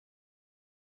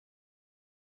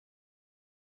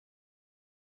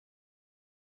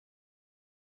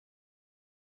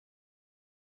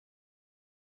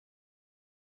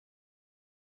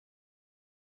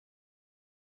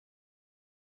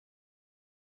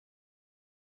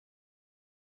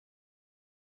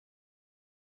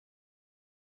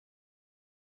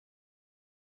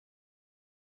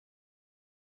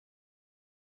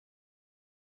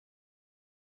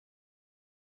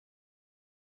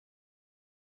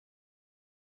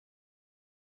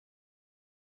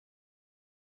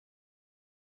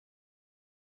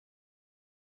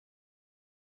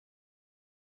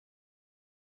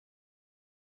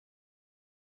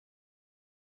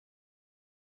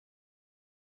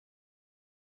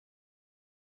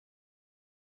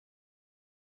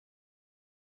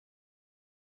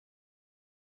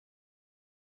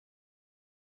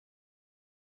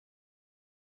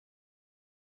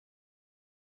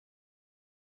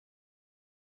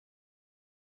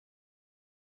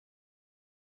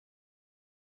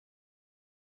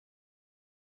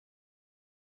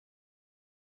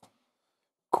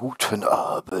Guten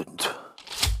Abend.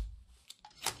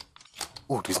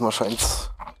 Oh, diesmal scheint's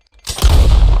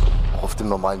auch auf dem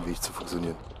normalen Weg zu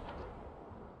funktionieren.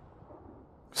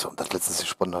 Wieso das letztens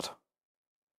gesponnen hat.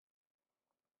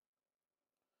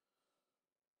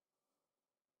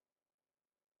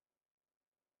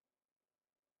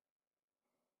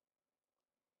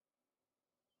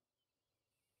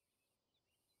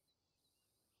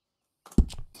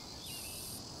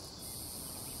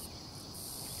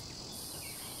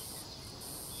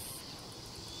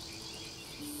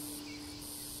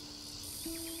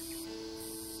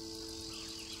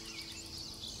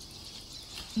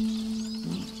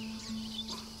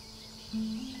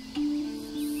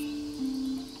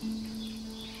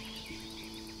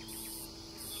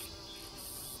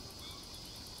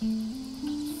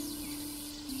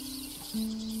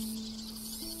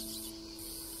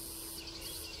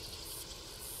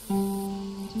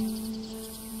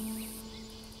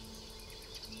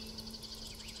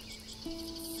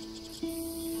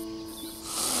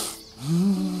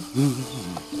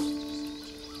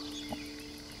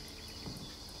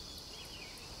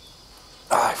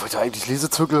 Ich wollte eigentlich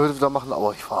Lesezirkel heute wieder machen,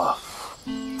 aber ich war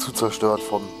zu zerstört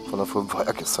von der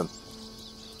Firmenfeier gestern.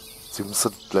 Sie muss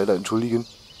das leider entschuldigen.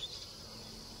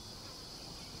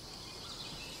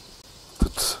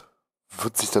 Das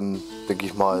wird sich dann, denke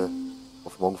ich mal,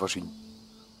 auf morgen verschieben.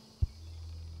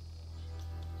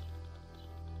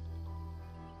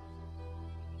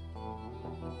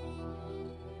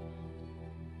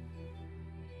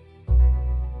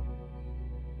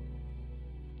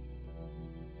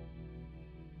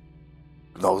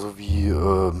 Genauso wie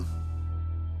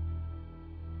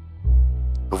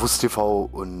Bewusst TV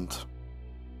und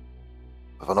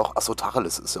was war noch? Achso,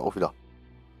 Tacheles ist ja auch wieder.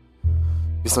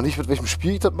 Ich weiß noch nicht, mit welchem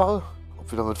Spiel ich das mache.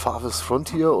 Ob wieder mit Farves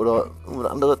Frontier oder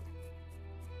irgendwas anderes.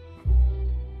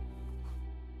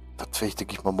 Das werde ich,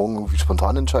 denke ich mal, morgen irgendwie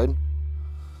spontan entscheiden.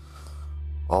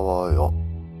 Aber ja,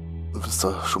 dann wisst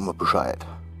ihr schon mal Bescheid.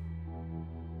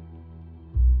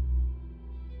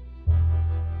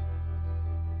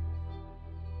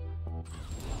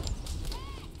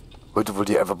 Heute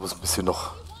wollte ich einfach bloß ein bisschen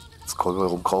noch das Kolben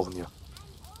rumkrauchen hier.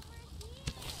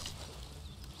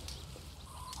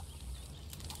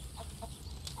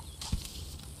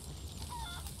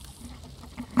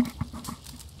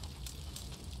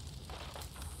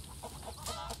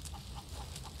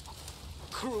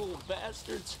 Cruel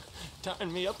bastards,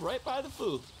 tying me up right by the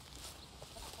food.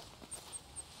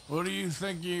 What do you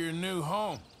think of your new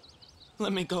home?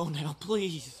 Let me go now,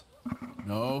 please.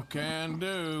 No can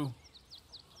do.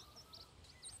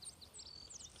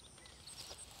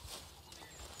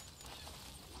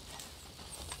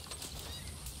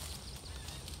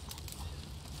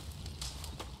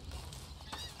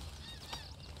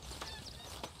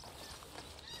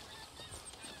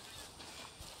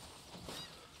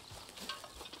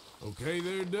 Okay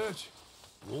there, Dutch?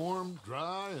 Warm,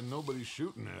 dry, and nobody's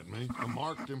shooting at me. A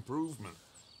marked improvement.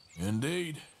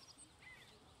 Indeed.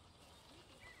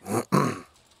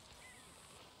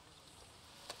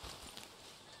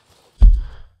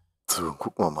 So,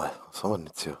 gucken wir mal. Was haben wir denn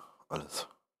jetzt hier alles?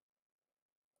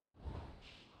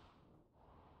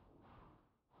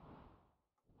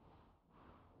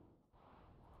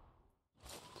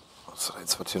 Was ist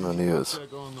eins, was hier in der Nähe ist?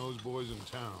 Check on those boys in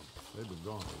town. They've been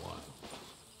gone a while.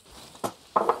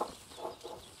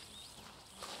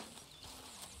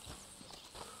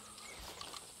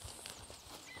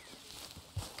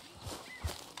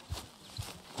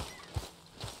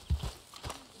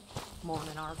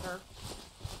 Morning, Arthur.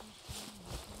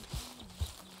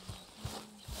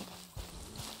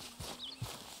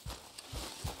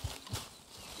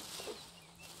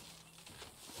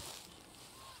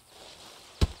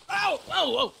 Ow! Whoa,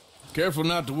 whoa! Careful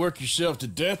not to work yourself to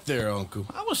death there, Uncle.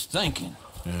 I was thinking.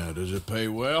 Yeah, does it pay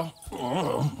well?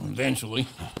 Oh, eventually.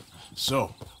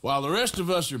 So, while the rest of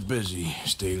us are busy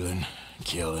stealing,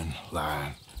 killing,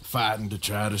 lying, fighting to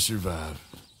try to survive,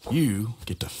 you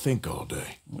get to think all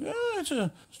day. Well, it's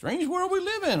a strange world we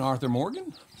live in, Arthur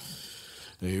Morgan.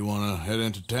 Do you want to head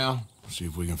into town? See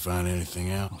if we can find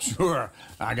anything out? Sure.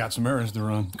 I got some errands to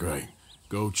run. Great.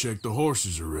 Go check the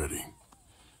horses are ready.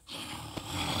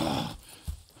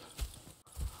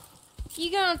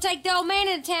 You gonna take the old man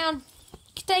into town?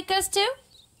 You take us too?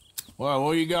 Well,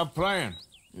 what you got planned?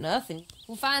 Nothing.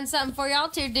 We'll find something for y'all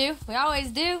to do. We always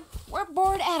do. We're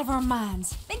bored out of our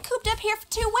minds. Been cooped up here for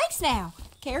 2 weeks now.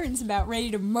 Karen's about ready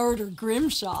to murder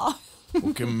Grimshaw.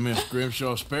 Well, can Miss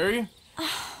Grimshaw spare you?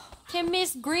 Can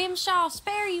Miss Grimshaw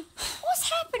spare you? What's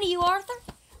happened to you, Arthur?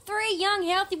 3 young,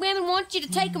 healthy women want you to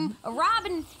take them a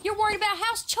robbing. You're worried about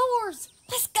house chores.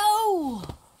 Let's go.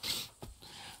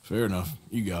 Fair enough.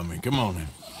 You got me. Come on then.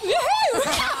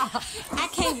 I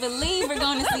can't believe we're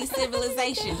going to see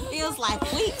civilization. Feels like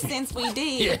weeks since we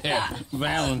did. Yeah,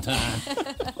 Valentine.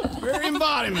 Very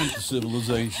embodiment of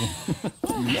civilization.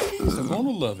 Ladies are gonna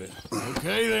love it.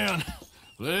 Okay then.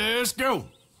 Let's go.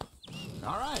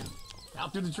 All right.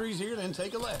 Out through the trees here, then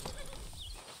take a left.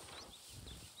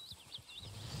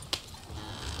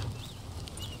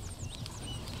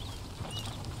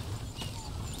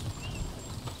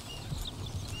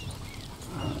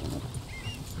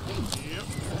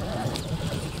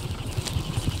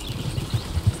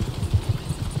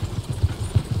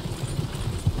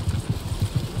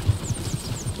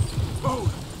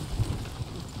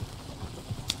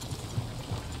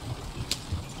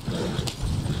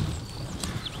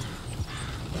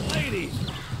 Ladies,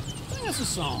 sing us a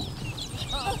song.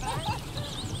 I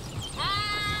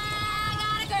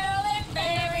got a girl in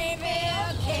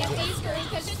Berryville. Can't be screwed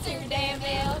 'cause she's too damn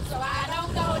ill. So I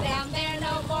don't go down there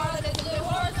no more. There's a blue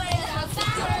horse laying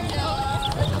outside her door.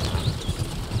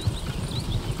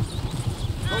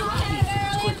 I got a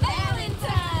girl in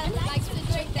Valentine. Likes to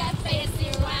drink that fancy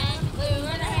wine. Blue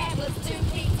in her hat was 2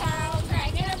 feet tall.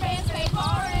 Cracking her pants, paid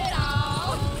for it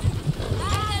all. I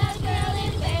got a girl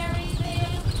in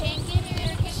Berryville. Can't get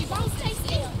her 'cause she won't stay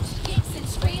still. She kicks and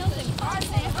squeals and barks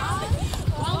and hollers.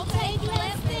 Won't take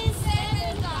less than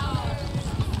 $7.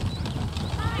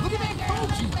 Look at that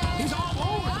Koji. He's all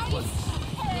over the place.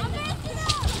 I'm messing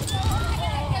up. I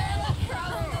got a girl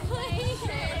across the place.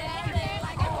 Down there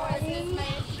like a horse's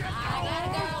man. I got a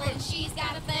girl and she's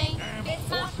got a thing. It's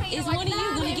my feet Is like one of you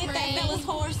going to diamond get that rings. fella's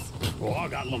horse? Well, I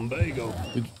got lumbago.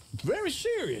 It's very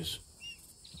serious.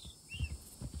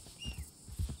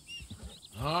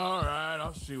 All right,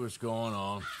 I'll see what's going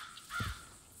on.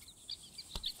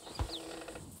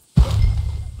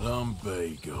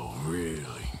 Lumbago,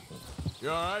 really? You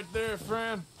all right there,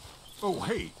 friend? Oh,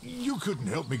 hey, you couldn't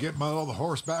help me get my other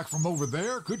horse back from over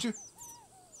there, could you?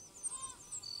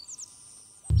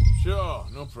 Sure,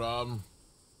 no problem.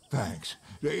 Thanks.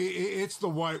 It's the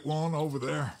white one over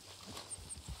there.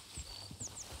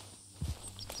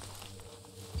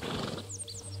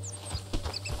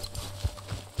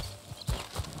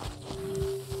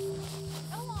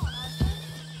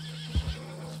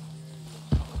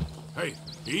 Hey,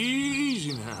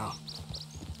 easy now.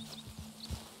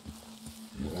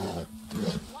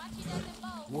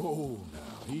 Whoa,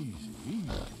 now, easy, easy.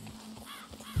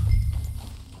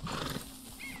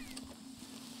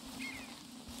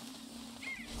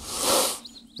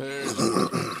 There's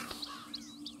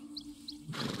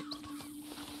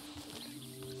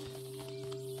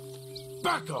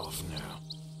back off now.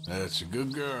 That's a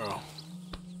good girl.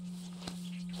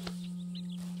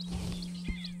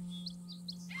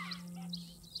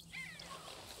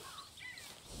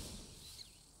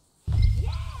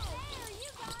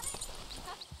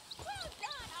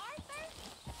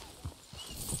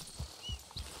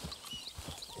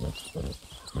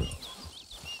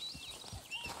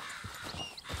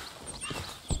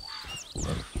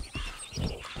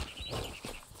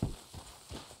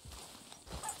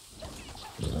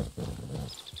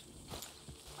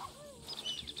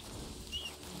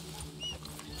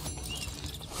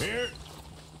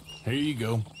 Here you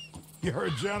go. You're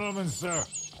a gentleman, sir.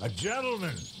 A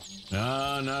gentleman.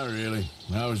 No, not really.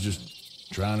 I was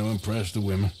just trying to impress the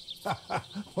women.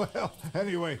 Well,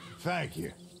 anyway, thank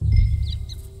you.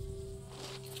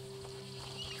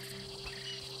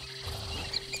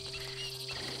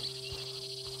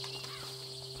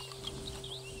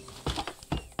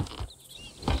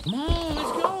 Come on,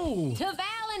 let's go. To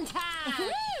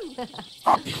Valentine.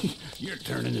 You're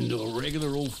turning into a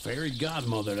regular old fairy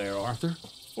godmother there, Arthur.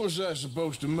 What's that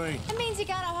supposed to mean? It means you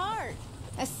got a heart.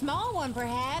 A small one,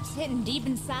 perhaps, hidden deep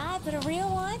inside, but a real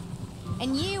one.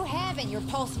 And you haven't, you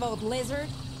repulsive old lizard.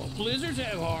 Well, blizzards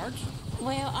have hearts.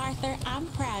 Well, Arthur, I'm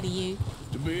proud of you.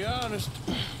 To be honest,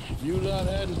 if you lot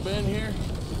hadn't been here,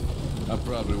 I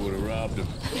probably would have robbed him.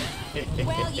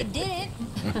 Well, you didn't.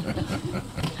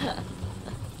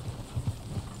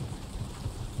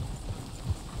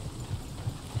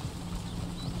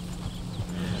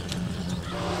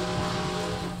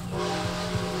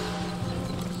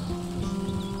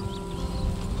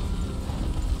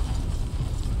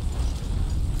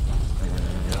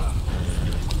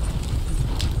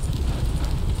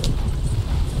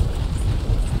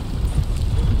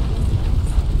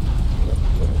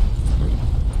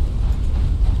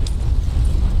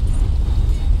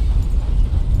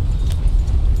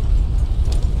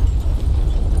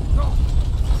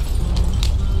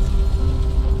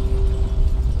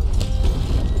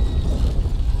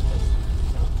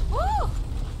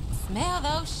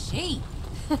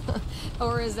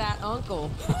 Or is that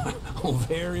Uncle? Oh,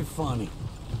 very funny.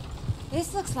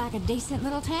 This looks like a decent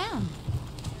little town.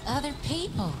 Other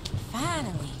people,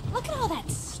 finally. Look at all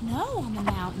that snow on the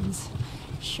mountains.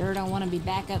 Sure don't want to be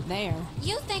back up there.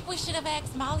 You think we should have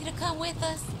asked Molly to come with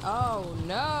us? Oh,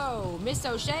 no. Miss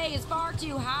O'Shea is far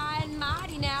too high and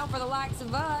mighty now for the likes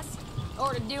of us.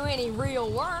 Or to do any real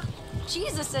work.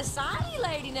 She's a society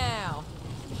lady now.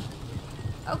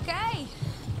 Okay.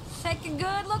 Take a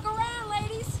good look around,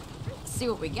 ladies. See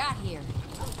what we got here.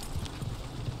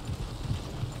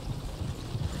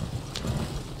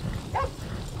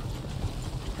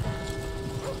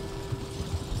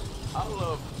 I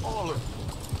love all of you.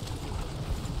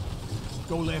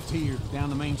 Go left here, down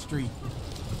the main street.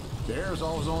 Bear's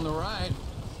always on the right.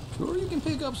 Sure you can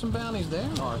pick up some bounties there,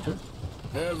 Arthur.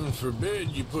 Heaven forbid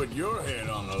you put your head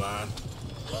on the line.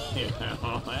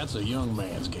 Yeah, that's a young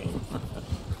man's game.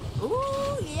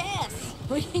 Ooh, yes.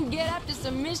 We can get up to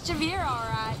some mischief here, all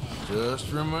right.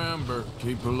 Just remember,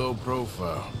 keep a low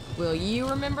profile. Will you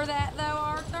remember that, though,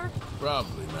 Arthur?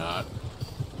 Probably not.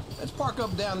 Let's park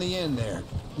up down the end there,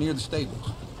 near the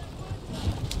stables.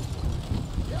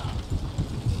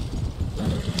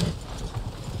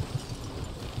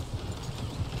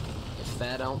 If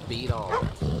that don't beat all.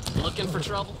 Looking for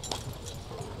trouble?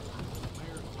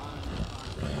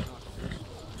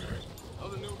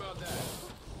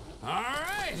 All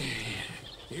right.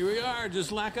 Here we are,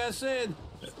 just like I said.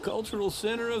 The cultural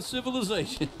center of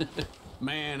civilization.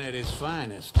 Man at his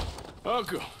finest.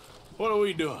 Uncle, what are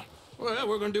we doing? Well,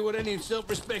 we're gonna do what any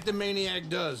self-respecting maniac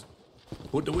does.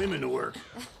 Put the women to work.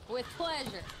 With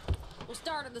pleasure. We'll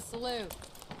start at the saloon.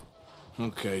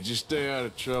 Okay, just stay out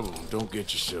of trouble and don't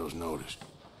get yourselves noticed.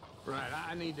 Right,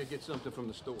 I need to get something from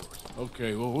the stores.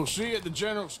 Okay, well, we'll see you at the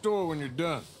general store when you're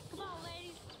done. Come on,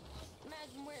 ladies.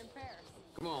 Imagine we're in Paris.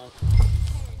 Come on.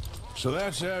 So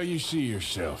that's how you see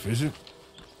yourself, is it?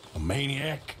 A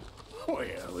maniac?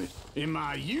 Well, in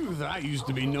my youth, I used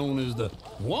to be known as the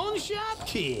one-shot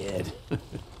kid.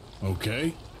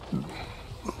 Okay.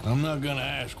 I'm not gonna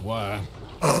ask why.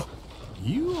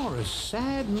 You are a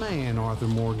sad man, Arthur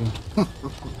Morgan.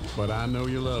 But I know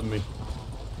you love me.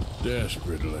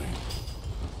 Desperately.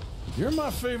 You're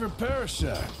my favorite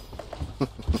parasite.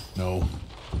 No.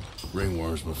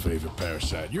 Ringworm's my favorite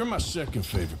parasite. You're my second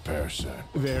favorite parasite.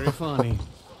 Very funny.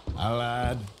 I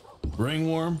lied.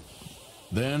 Ringworm,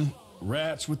 then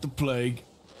rats with the plague,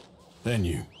 then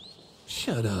you.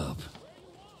 Shut up.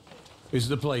 This is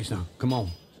the place now. Come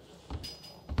on.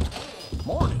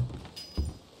 Morning.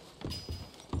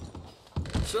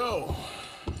 So,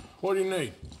 what do you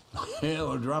need?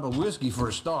 Hell, a drop of whiskey for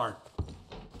a start.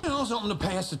 You know, something to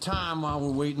pass the time while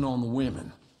we're waiting on the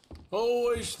women.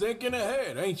 Always thinking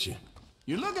ahead, ain't you?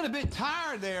 You're looking a bit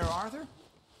tired there, Arthur.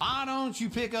 Why don't you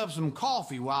pick up some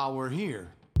coffee while we're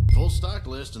here? Full stock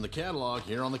list in the catalog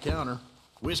here on the counter.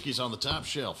 Whiskey's on the top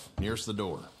shelf, nearest the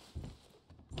door.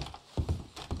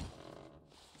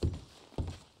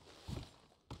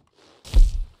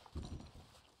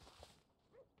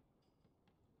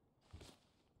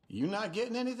 You not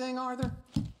getting anything, Arthur?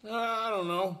 I don't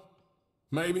know.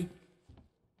 Maybe.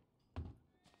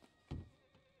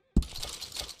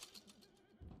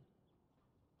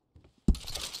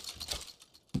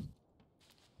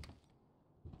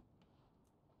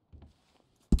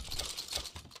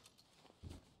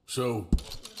 So,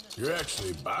 you're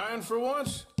actually buying for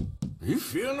once? Are you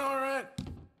feeling all right?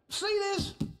 See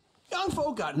this? Young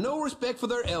folk got no respect for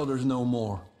their elders no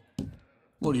more.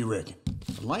 What do you reckon?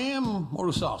 The lamb or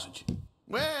the sausage?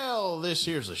 Well, this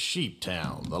here's a sheep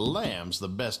town. The lamb's the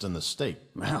best in the state.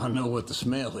 I know what the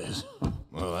smell is.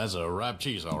 Well, that's a ripe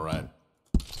cheese, all right.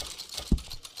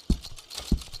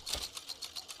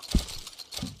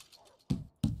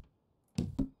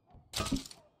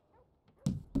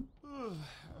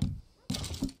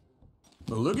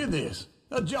 Well, look at this.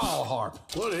 A jaw harp.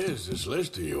 What is this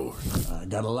list of yours? I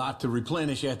got a lot to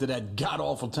replenish after that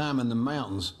god-awful time in the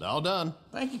mountains. All done.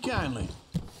 Thank you kindly.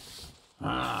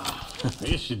 Ah,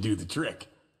 this should do the trick.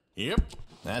 Yep,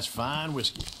 that's fine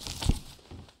whiskey.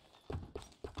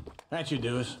 That should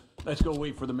do us. Let's go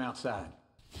wait for them outside.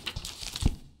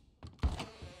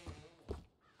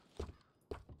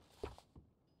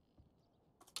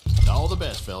 All the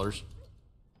best, fellers.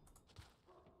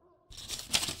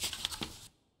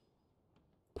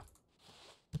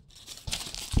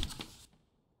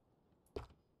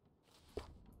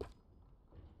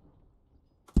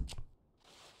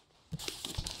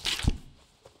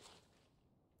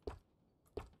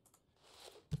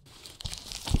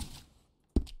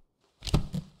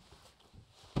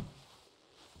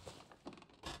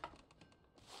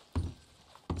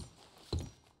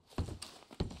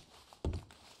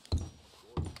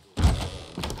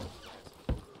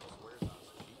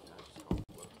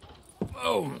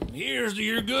 So, here's to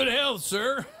your good health,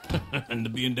 sir. And to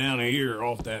being down here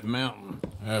off that mountain.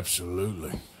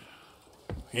 Absolutely.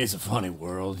 It's a funny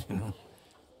world, you know.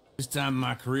 This time in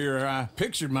my career, I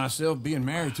pictured myself being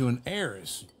married to an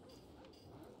heiress.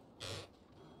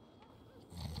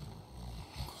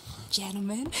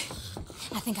 Gentlemen,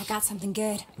 I think I got something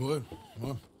good. What?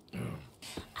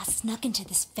 I snuck into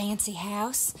this fancy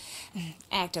house,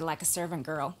 acted like a servant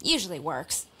girl. Usually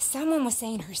works. Someone was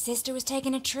saying her sister was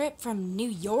taking a trip from New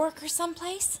York or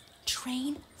someplace.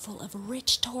 Train full of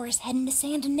rich tourists heading to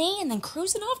Saint Denis and then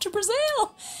cruising off to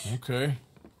Brazil. Okay.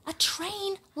 A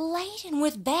train laden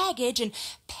with baggage and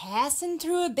passing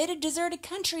through a bit of deserted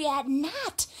country at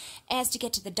night as to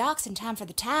get to the docks in time for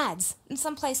the tides in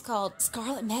some place called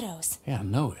Scarlet Meadows. Yeah, I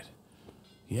know it.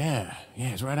 Yeah,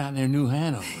 it's right out near New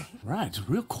Hanover. Right, it's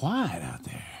real quiet out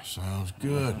there. Sounds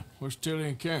good. Where's Tilly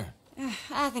and Karen?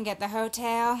 I think at the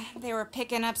hotel. They were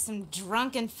picking up some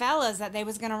drunken fellas that they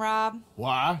was gonna rob.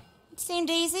 Why? It seemed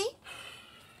easy.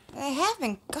 They have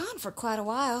been gone for quite a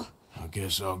while. I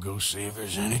guess I'll go see if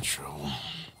there's any trouble.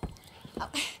 Oh,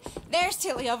 there's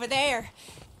Tilly over there.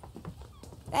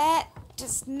 That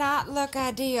does not look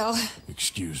ideal.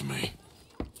 Excuse me.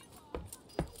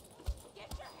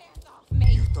 Get your hands off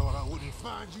me. You thought I wouldn't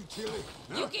find you, Tilly?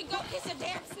 You can go kiss a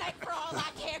damn snake for all I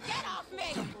care. Get off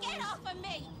me! Get off of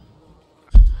me!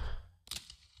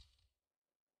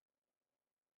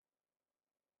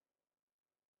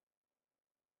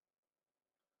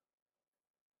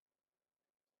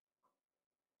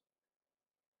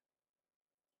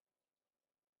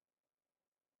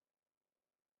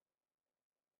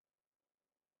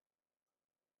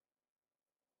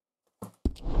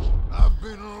 I've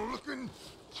been looking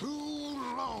too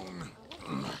long.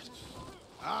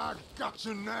 I got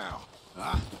you now.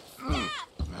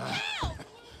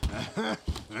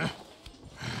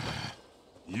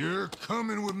 You're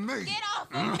coming with me. Get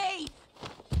off of me!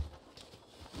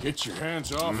 Get your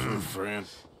hands off her, friend.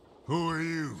 Who are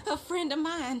you? A friend of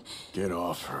mine. Get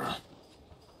off her.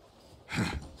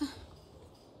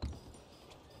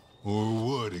 Or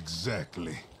what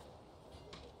exactly?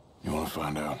 You want to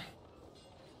find out?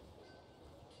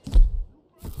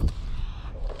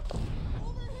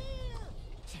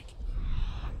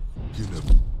 Get up.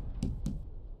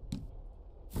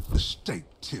 The stake,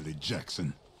 Tilly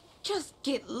Jackson. Just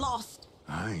get lost.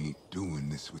 I ain't doing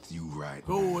this with you right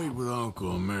Go now. wait with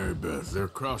Uncle and Mary Beth. They're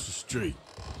across the street.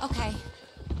 Okay.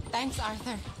 Thanks,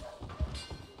 Arthur.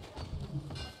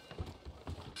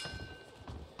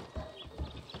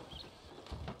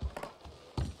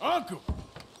 Uncle!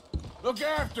 Look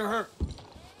after her.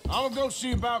 I'm gonna go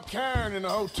see about Karen in the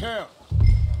hotel.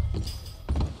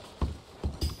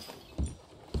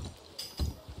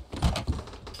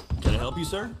 Can I help you,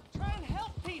 sir? Try and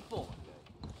help people.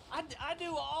 I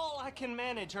do all I can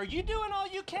manage. Are you doing all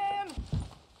you can?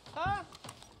 Huh?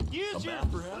 Use your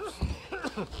perhaps?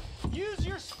 use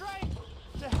your strength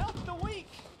to help the weak.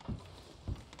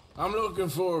 I'm looking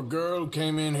for a girl who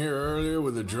came in here earlier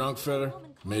with a drunk fella.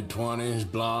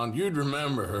 Mid-20s, blonde. You'd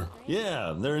remember her.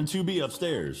 Yeah, they're in 2B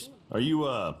upstairs. Are you,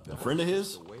 a friend of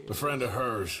his? A friend of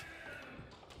hers.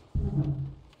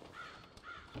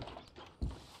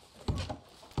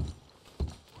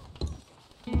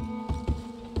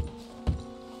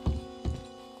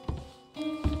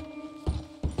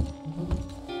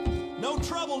 No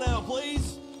trouble now,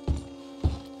 please.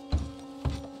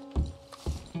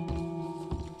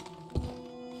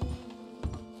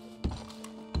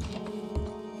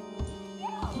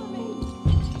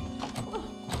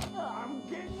 I'm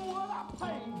getting what I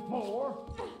paid for.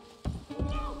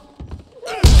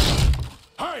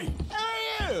 Hey!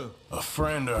 Hey, you! A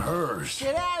friend of hers.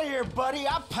 Get out of here, buddy.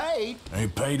 I paid.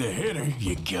 Ain't paid to hit her,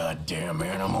 you goddamn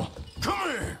animal.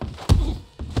 Come here!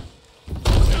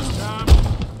 This time,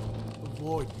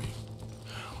 avoid me.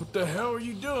 What the hell are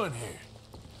you doing here?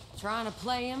 Trying to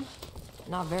play him.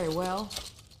 Not very well.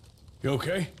 You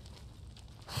okay?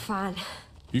 Fine.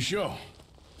 You sure?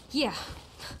 Yeah.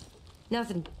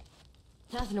 Nothing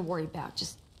to worry about.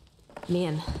 Just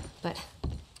men. But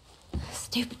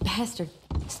stupid bastard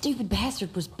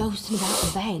was boasting about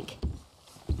the bank.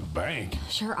 The bank?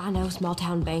 Sure, I know small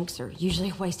town banks are usually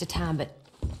a waste of time, but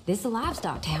this is a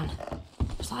livestock town.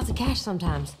 There's lots of cash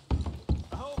sometimes.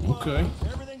 Okay.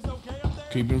 Everything's okay up there?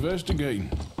 Keep investigating.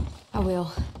 I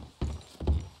will.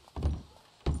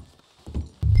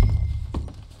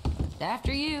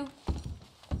 After you.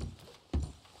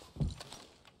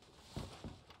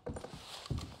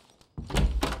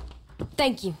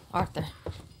 Thank you, Arthur.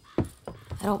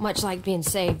 I don't much like being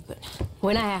saved, but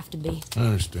when I have to be. I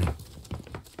understand.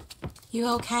 You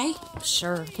okay?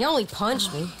 Sure. He only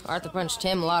punched me. Arthur punched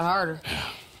him a lot harder.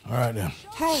 All right, then.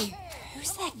 Hey,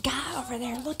 who's that guy over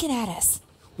there looking at us?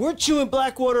 Weren't you in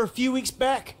Blackwater a few weeks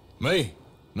back? Me?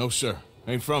 No, sir.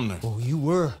 Ain't from there. Oh, you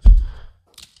were.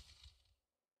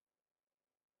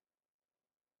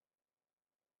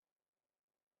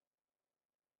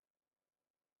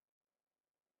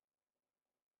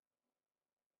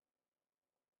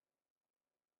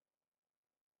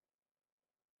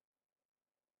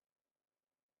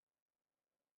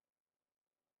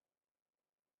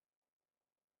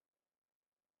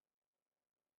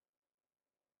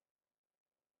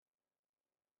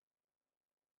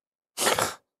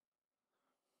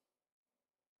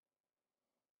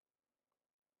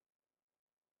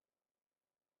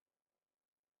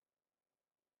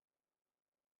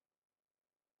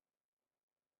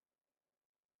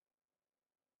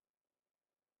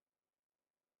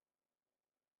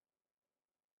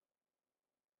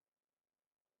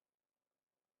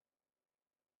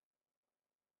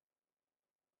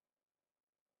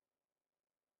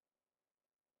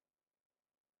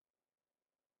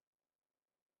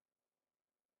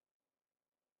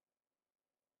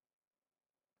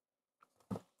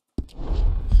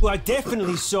 Well, I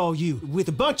definitely saw you with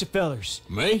a bunch of fellers.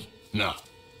 Me? No.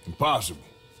 Impossible.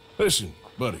 Listen,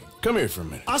 buddy, come here for a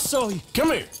minute. I saw you.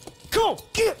 Come here. Come on,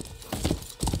 get!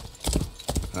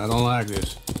 I don't like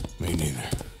this. Me neither.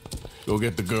 Go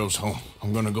get the girls home.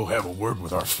 I'm gonna go have a word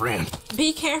with our friend.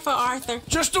 Be careful, Arthur.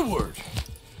 Just a word.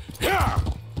 Yeah!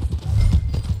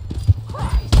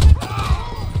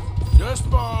 Just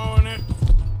borrowing it.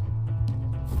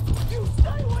 You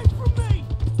stay away from me!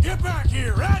 Get back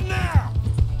here right now!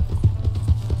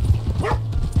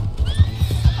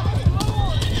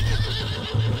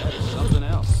 Something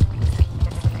else.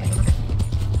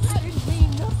 I didn't mean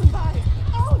nothing by it.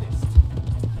 Honest.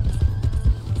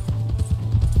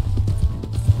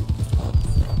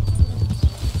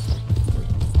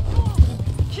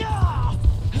 Yeah!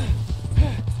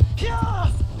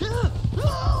 Yeah!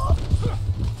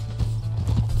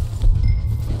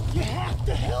 You have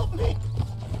to help me!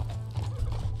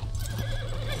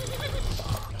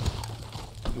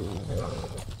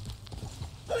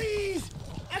 Please!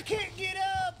 I can't get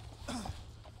up!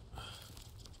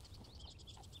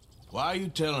 Why are you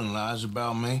telling lies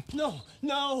about me? No.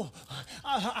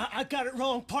 I got it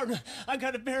wrong, partner. I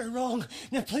got it very wrong.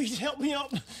 Now please help me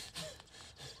up.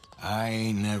 I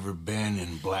ain't never been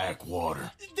in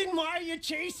Blackwater. Then why are you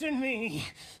chasing me?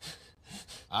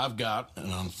 I've got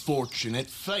an unfortunate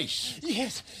face.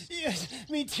 Yes,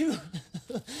 me too.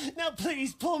 Now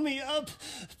please pull me up.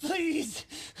 Please.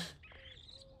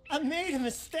 I made a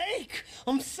mistake.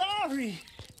 I'm sorry.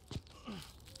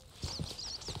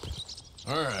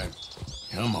 All right,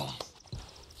 come on.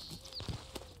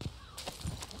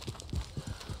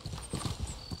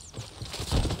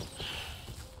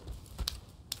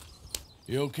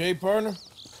 You okay, partner?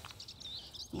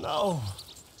 No,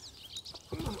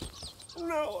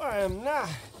 I am not.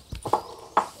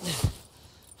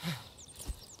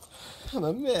 I'm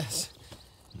a mess.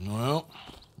 Well,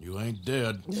 you ain't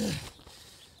dead.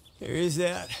 There is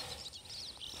that.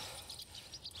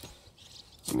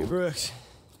 Jimmy Brooks.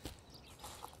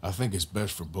 I think it's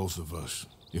best for both of us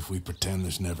if we pretend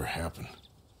this never happened.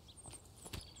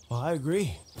 Well, I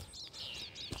agree.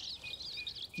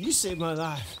 You saved my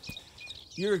life.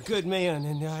 You're a good man,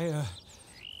 and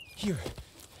here.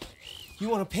 You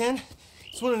want a pen?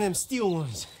 It's one of them steel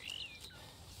ones.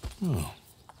 Oh.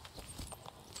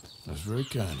 That's very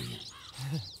kind of you.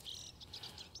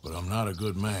 But I'm not a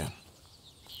good man,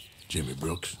 Jimmy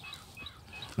Brooks.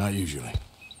 Not usually.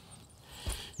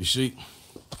 You see,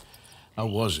 I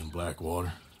was in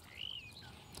Blackwater.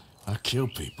 I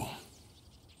killed people.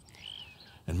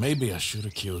 And maybe I should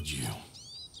have killed you.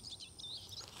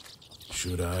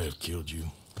 Should I have killed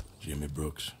you, Jimmy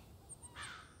Brooks?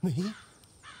 Me?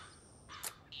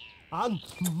 I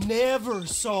never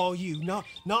saw you. Not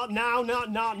now,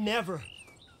 not never.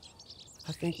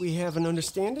 I think we have an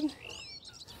understanding.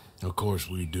 Of course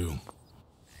we do.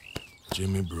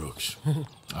 Jimmy Brooks.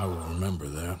 I will remember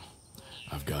that.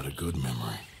 I've got a good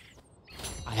memory.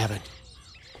 I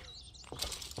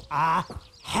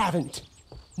haven't.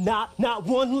 Not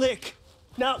one lick.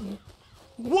 Not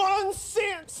 1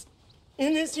 cent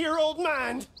in this here old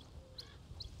mind.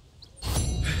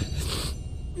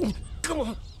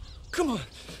 Come on.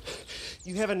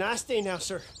 You have a nice day now,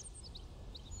 sir.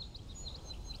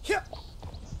 Yep.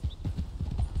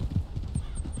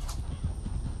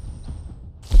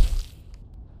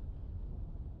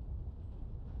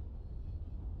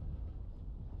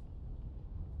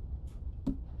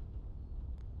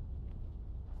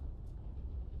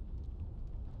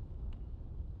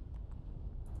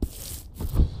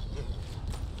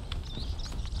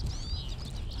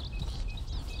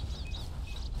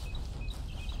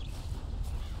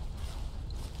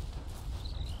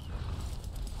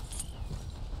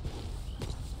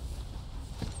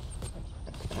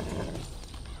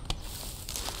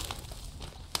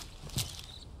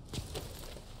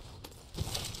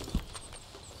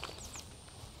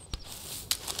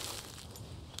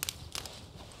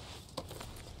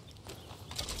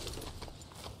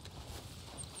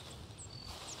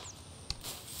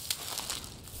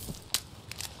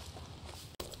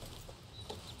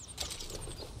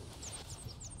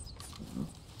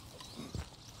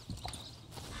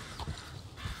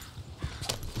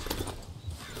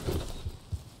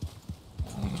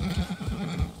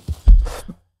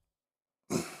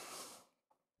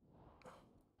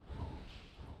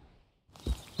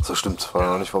 So stimmt, war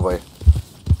noch nicht vorbei.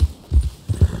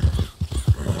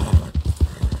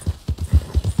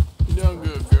 You done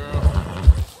good, girl.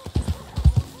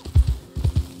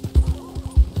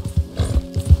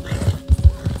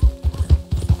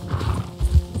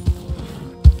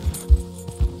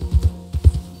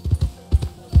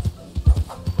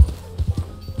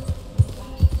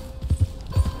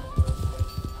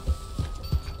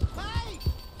 Hey!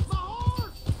 My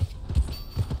horse!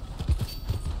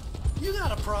 You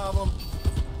got a problem.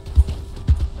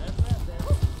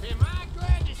 Am I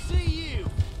glad to see you?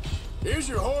 Here's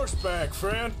your horse back,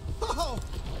 friend. Oh,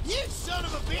 you son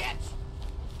of a bitch!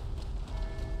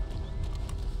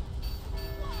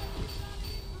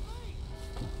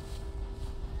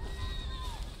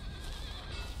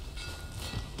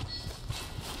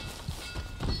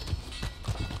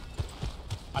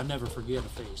 I never forget a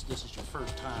face. This is your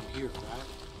first time here, right?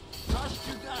 Trust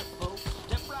your gut, folks.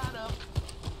 Step right up.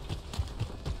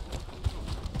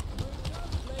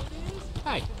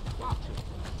 Hey.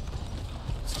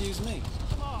 Excuse me.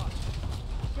 Come on.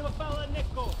 Give a fella a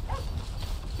nickel.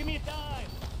 Give me a dime.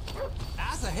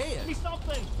 That's a head. Give me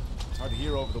something. It's hard to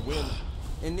hear over the wind.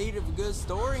 In need of a good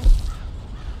story?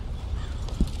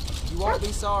 You won't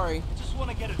be sorry. Just want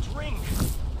to get a drink.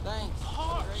 Thanks.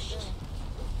 Harsh.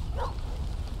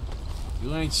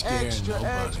 You ain't scaring Extra,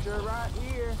 nobody. extra, right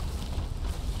here.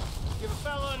 Give a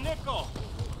fella a nickel.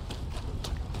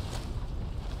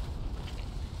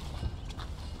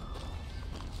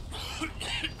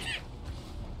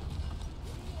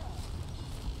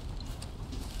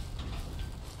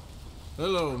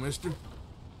 Hello, mister.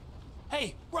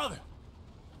 Hey, brother.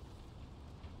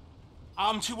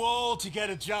 I'm too old to get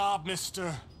a job,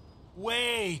 mister.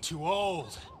 Way too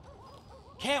old.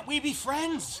 Can't we be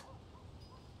friends?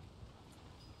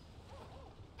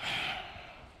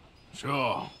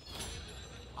 Sure.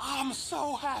 I'm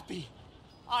so happy.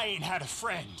 I ain't had a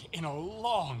friend in a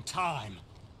long time.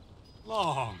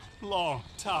 Long, long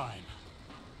time.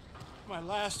 My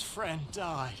last friend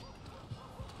died.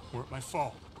 Weren't my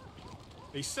fault.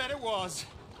 They said it was,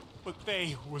 but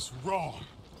they was wrong.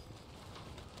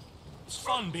 It's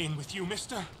fun being with you,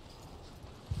 mister.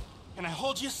 Can I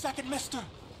hold you a second, mister?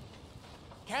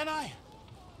 Can I?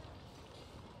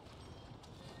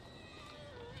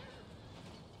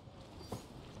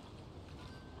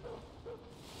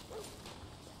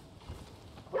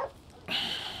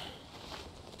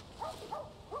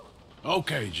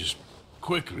 Okay, just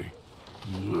quickly.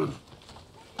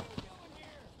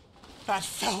 That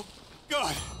felt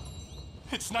good.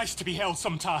 It's nice to be held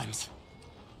sometimes.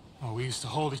 Oh, we used to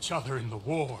hold each other in the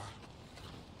war.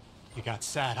 You got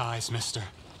sad eyes, mister.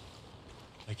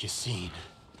 Like you seen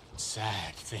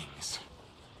sad things.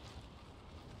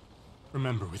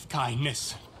 Remember, with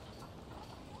kindness.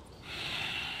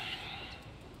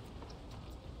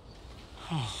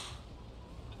 Oh.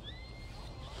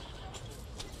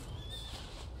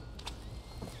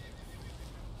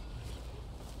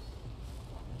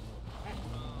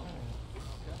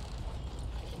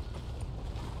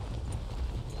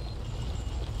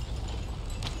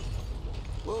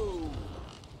 Whoa.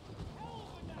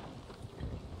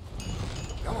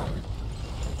 Come on.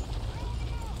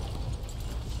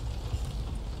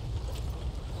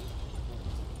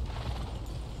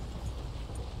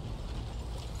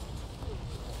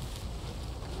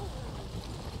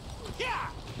 Yeah.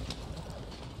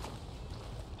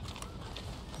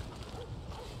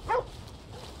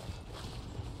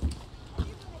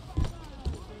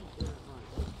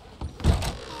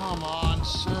 Come on,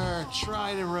 sir.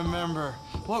 Try to remember.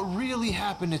 What really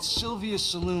happened at Sylvia's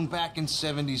Saloon back in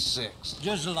 '76?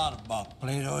 Just a lot of bunk,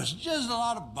 Plato. It's just a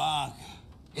lot of bunk.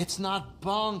 It's not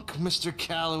bunk, Mr.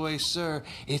 Calloway, sir.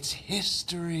 It's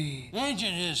history.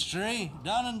 Ancient history,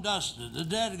 done and dusted. The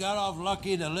dead got off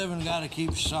lucky, the living gotta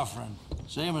keep suffering.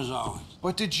 Same as always.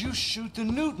 But did you shoot the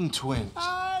Newton twins?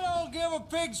 I don't give a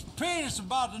pig's penis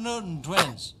about the Newton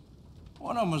twins.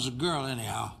 One of them was a girl,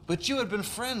 anyhow. But you had been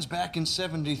friends back in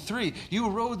 '73. You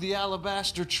rode the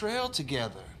Alabaster Trail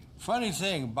together. Funny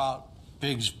thing about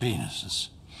pigs' penises.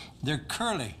 They're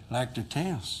curly like their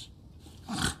tails.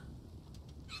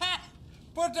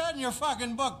 Put that in your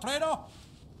fucking book, Plato.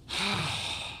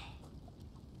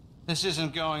 This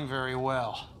isn't going very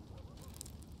well.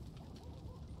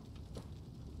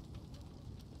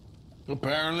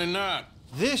 Apparently not.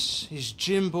 This is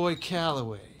Jim Boy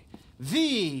Calloway.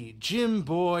 The Jim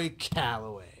Boy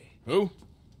Calloway. Who?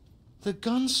 The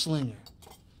gunslinger.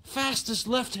 Fastest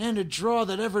left-handed draw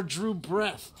that ever drew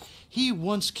breath. He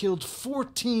once killed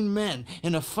 14 men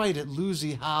in a fight at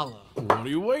Lucy Hollow. What are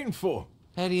you waiting for?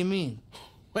 How do you mean?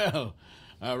 Well,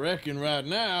 I reckon right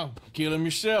now, kill him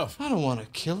yourself. I don't want to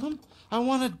kill him. I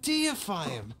want to deify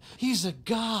him. He's a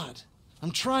god.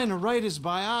 I'm trying to write his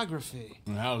biography.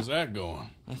 And how's that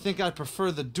going? I think I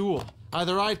prefer the duel.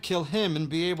 Either I'd kill him and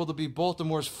be able to be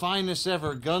Baltimore's finest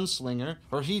ever gunslinger,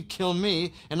 or he'd kill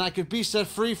me and I could be set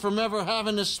free from ever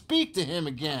having to speak to him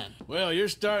again. Well, you're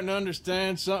starting to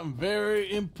understand something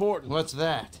very important. What's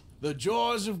that? The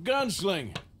joys of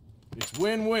gunslinging. It's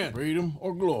win-win, freedom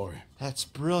or glory. That's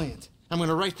brilliant. I'm going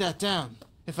to write that down,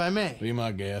 if I may. Be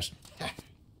my guest.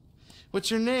 What's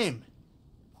your name?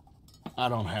 I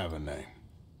don't have a name.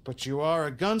 But you are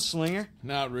a gunslinger.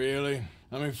 Not really.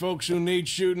 I mean, folks who need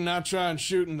shooting, I try and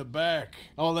shoot in the back.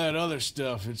 All that other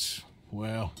stuff, it's,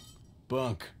 well,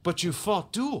 bunk. But you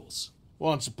fought duels.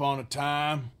 Once upon a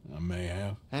time, I may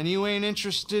have. And you ain't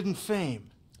interested in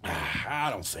fame. I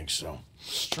don't think so.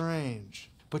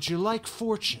 Strange. But you like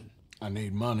fortune. I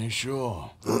need money,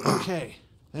 sure. Okay.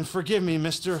 Then forgive me,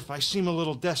 mister, if I seem a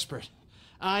little desperate.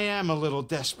 I am a little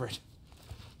desperate.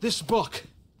 This book,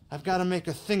 I've got to make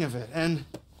a thing of it, and,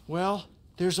 well,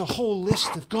 there's a whole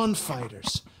list of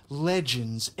gunfighters.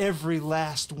 Legends, every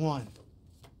last one.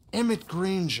 Emmett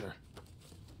Granger.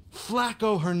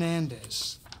 Flaco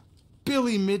Hernandez.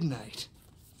 Billy Midnight.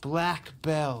 Black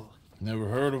Bell. Never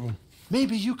heard of them.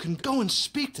 Maybe you can go and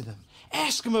speak to them.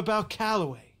 Ask them about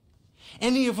Calloway.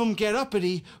 Any of them get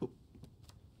uppity,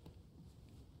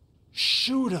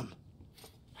 shoot them.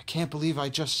 I can't believe I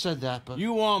just said that, but...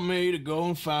 You want me to go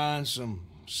and find some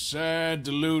sad,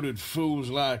 deluded fools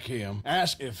like him,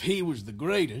 ask if he was the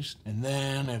greatest, and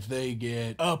then if they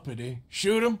get uppity,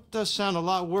 shoot him? Does sound a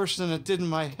lot worse than it did in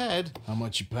my head. How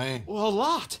much you paying? Well, a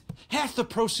lot. Half the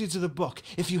proceeds of the book,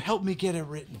 if you help me get it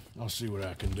written. I'll see what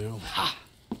I can do. Ha!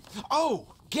 Oh,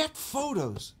 get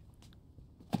photos.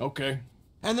 Okay.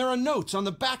 And there are notes on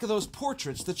the back of those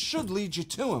portraits that should lead you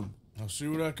to him. I'll see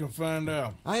what I can find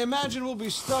out. I imagine we'll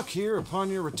be stuck here upon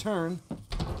your return.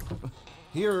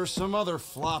 Here or some other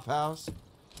flophouse.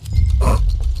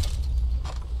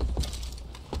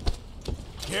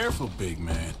 Careful, big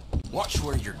man. Watch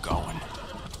where you're going.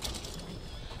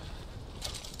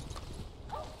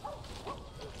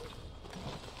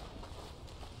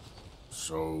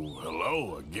 So,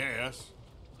 hello, I guess.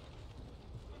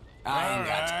 I ain't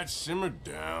got All right, simmer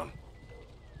down.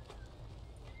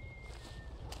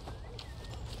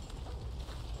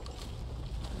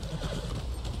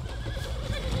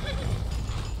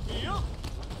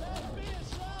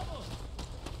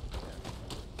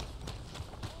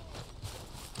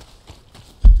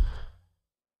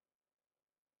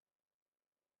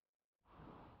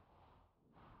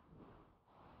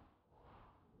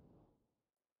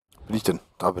 Bin ich denn?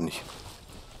 Da bin ich.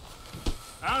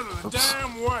 Out of the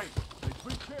damn way!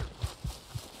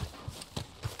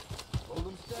 Hold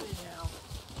them steady now.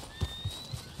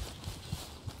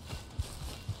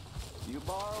 You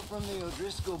borrow from the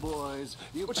O'Driscoll boys.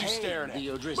 You What you pay staring at? the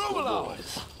O'Driscoll Move along.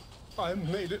 boys. I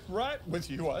made it right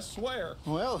with you, I swear.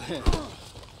 Well then,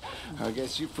 I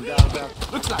guess you forgot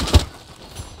about. Looks like.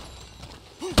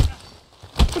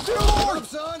 Dear Lord,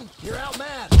 son, you're out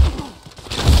mad.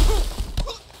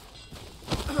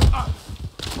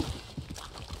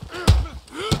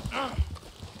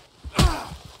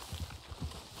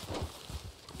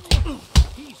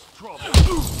 He's trouble.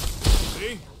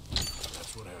 See?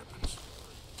 That's what happens.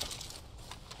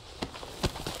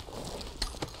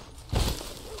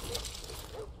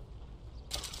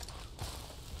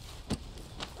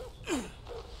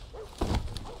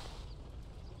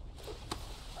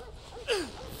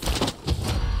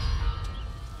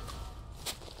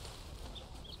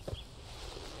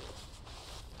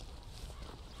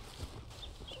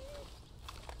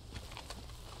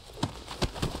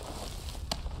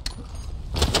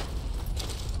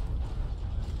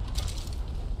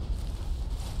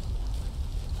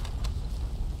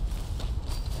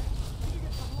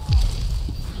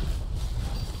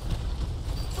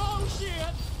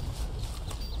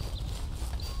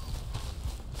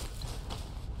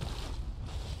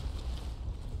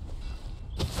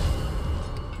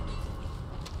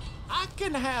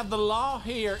 Can have the law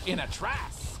here in a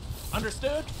trice.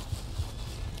 Understood?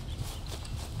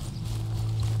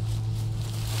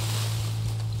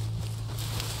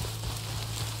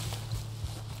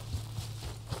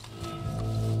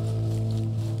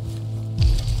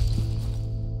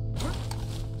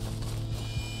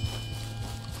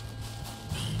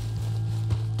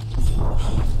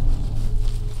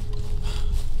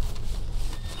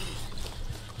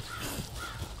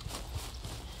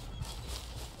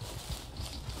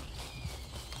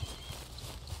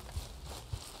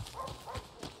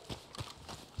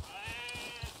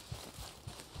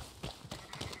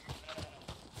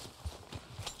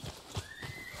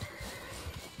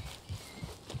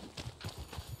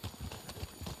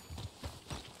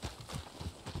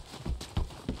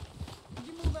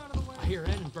 hear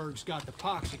Edinburgh's got the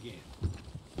pox again.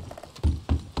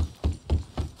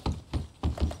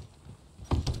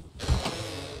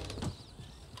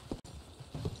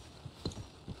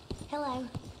 Hello.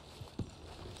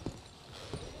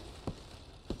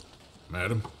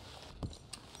 Madam?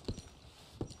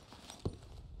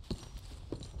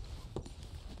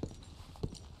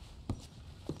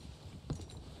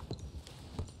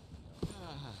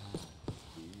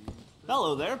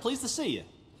 Hello there, pleased to see you.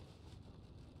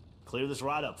 Clear this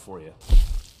right up for you.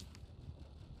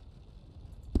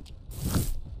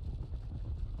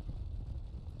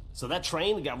 So that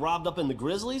train that got robbed up in the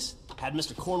Grizzlies had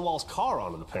Mr. Cornwall's car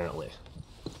on it, apparently.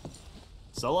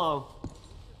 So long.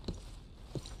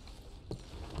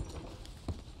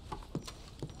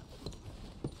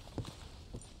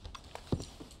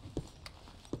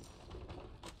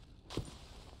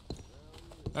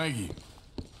 Thank you.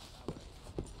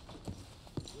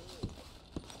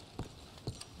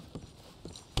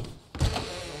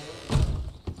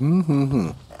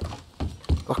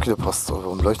 Ach, okay, der passt. Aber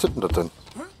warum leuchtet denn das denn?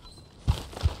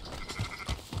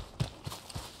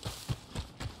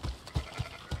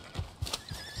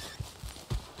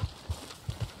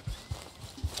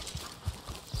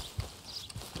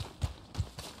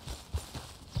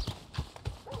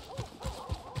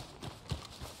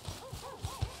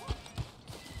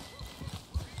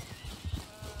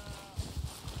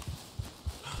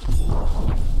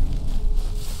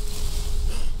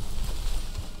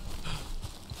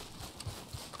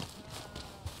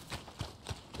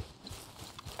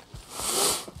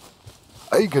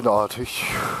 Eigenartig.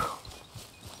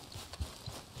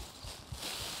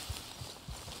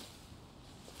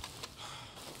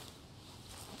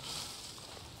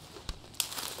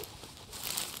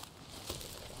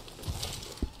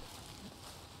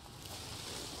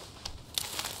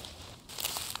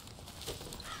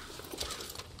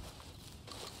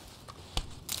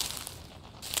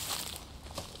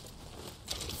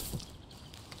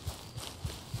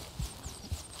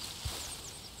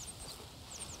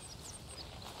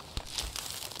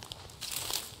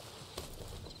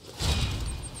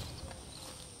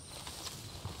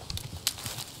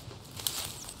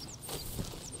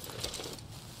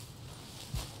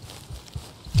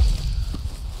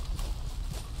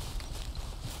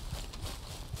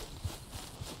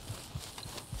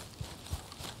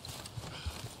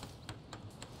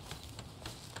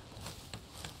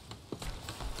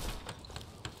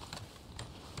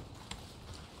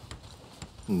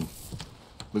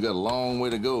 We got a long way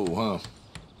to go, huh?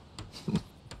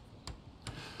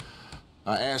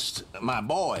 I asked my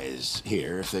boys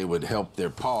here if they would help their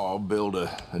pa build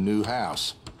a new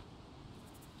house.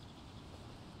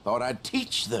 Thought I'd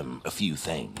teach them a few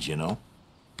things, you know?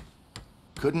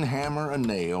 Couldn't hammer a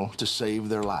nail to save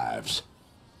their lives.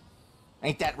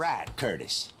 Ain't that right,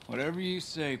 Curtis? Whatever you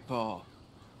say, Paul.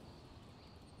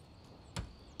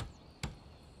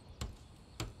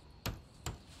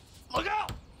 Look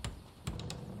out!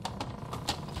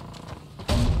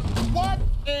 What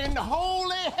in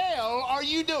holy hell are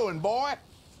you doing, boy?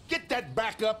 Get that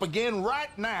back up again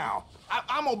right now.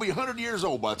 I'm gonna be 100 years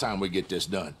old by the time we get this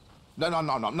done.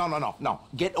 No.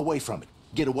 Get away from it.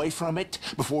 Get away from it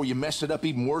before you mess it up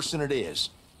even worse than it is.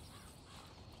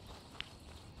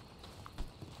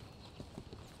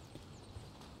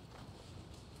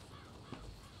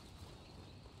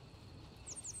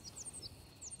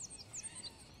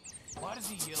 Why does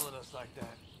he yell at us like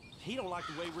that? He don't like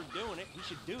the way we're doing it. He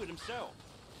should do it himself.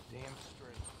 Damn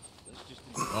straight. Let's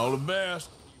just All the best.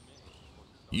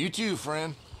 You too,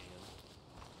 friend.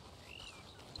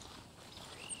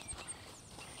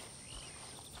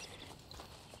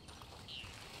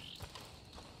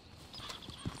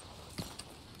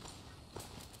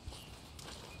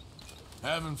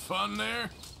 Having fun there?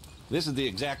 This is the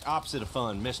exact opposite of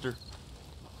fun, mister.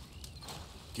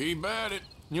 Keep at it.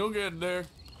 You'll get there.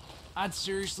 I'd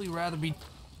seriously rather be...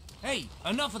 Hey,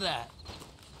 enough of that.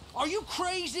 Are you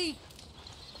crazy?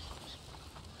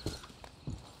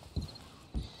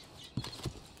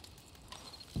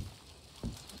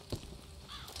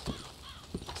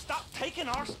 Stop taking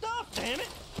our stuff, damn it!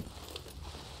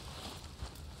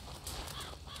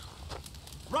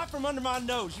 Right from under my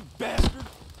nose, you bastard!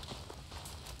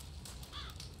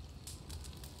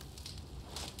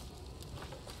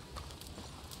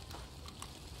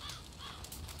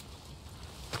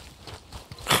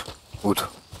 Gut.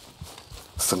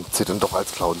 Das dann zählt dann doch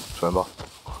als Klauen, scheinbar.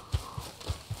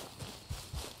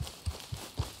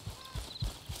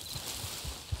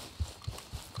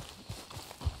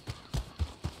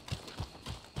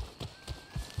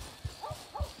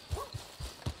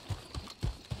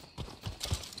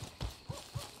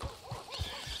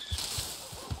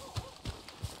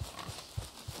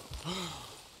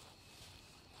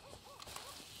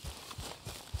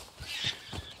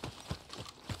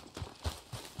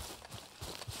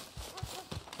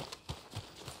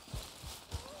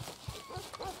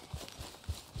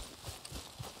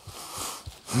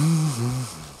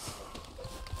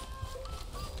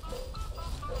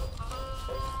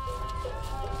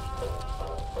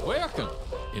 Welcome.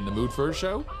 In the mood for a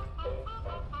show?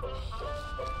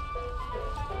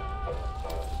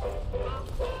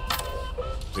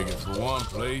 Ticket for one,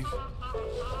 please.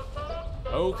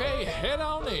 Okay, head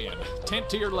on in. Tent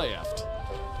to your left.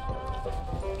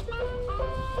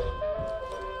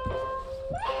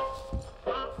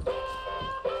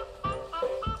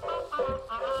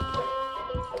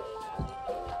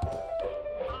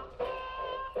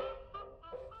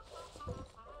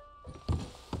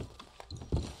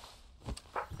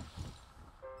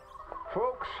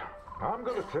 Folks, I'm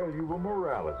going to tell you a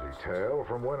morality tale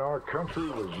from when our country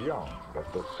was young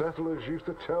that the settlers used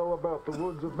to tell about the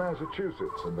woods of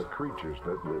Massachusetts and the creatures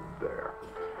that lived there.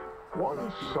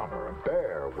 One summer, a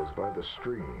bear was by the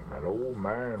stream, and old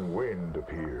man Wind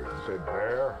appeared and said,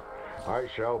 "Bear, I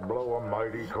shall blow a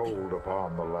mighty cold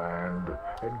upon the land,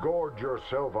 and gorge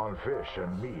yourself on fish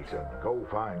and meat, and go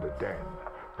find a den.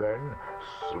 Then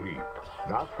sleep,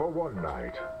 not for one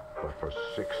night, but for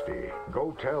 60.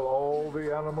 Go tell all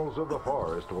the animals of the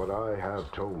forest what I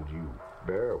have told you."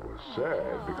 Bear was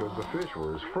sad because the fish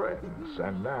were his friends,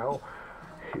 and now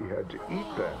he had to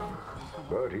eat them.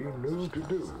 But he knew to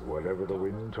do whatever the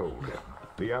wind told him.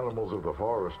 The animals of the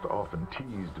forest often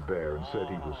teased Bear and said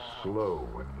he was slow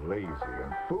and lazy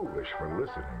and foolish for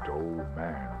listening to old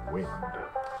man Wind.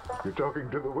 "You're talking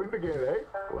to the wind again, eh?"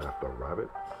 laughed the rabbit.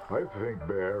 "I think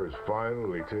Bear has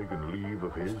finally taken leave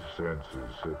of his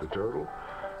senses," said the turtle.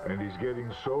 "And he's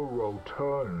getting so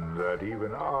rotund that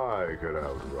even I could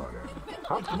outrun him."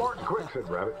 "I'm smart and quick," said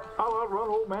Rabbit. "I'll outrun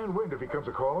old man Wind if he comes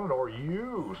a-calling, or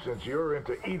you, since you're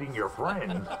into eating your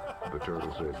friends." The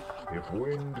turtle said, "If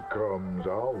Wind comes,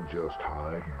 I'll just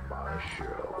hide in my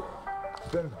shell."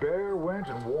 Then Bear went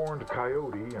and warned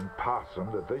Coyote and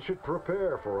Possum that they should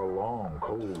prepare for a long,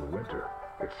 cold winter.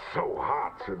 "It's so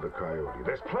hot," said the Coyote.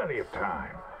 "There's plenty of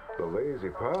time." The lazy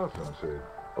Possum said,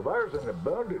 "Well, there's an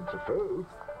abundance of food.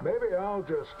 Maybe I'll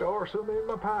just store some in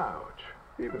my pouch."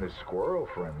 Even his squirrel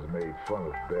friends made fun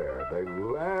of Bear. They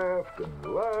laughed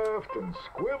and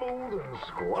squibbled and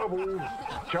squabbled.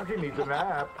 "Chunky needs a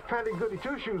nap. Fatty Goody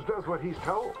Two-Shoes does what he's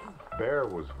told." Bear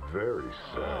was very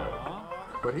sad.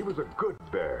 But he was a good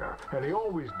bear, and he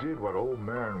always did what old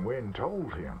man Wind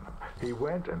told him. He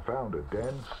went and found a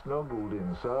den, snuggled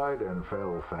inside, and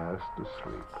fell fast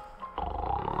asleep.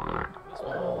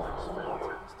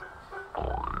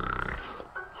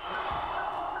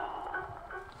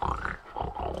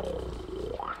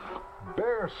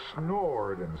 Bear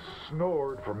snored and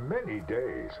snored for many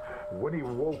days. When he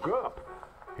woke up,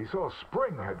 he saw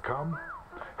spring had come.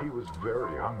 He was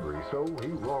very hungry, so he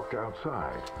walked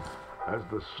outside. As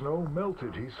the snow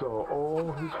melted, he saw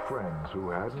all his friends who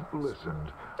hadn't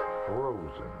listened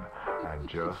frozen and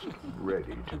just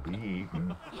ready to be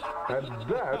eaten. And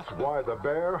that's why the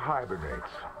bear hibernates.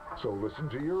 So listen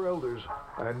to your elders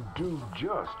and do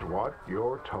just what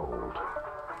you're told.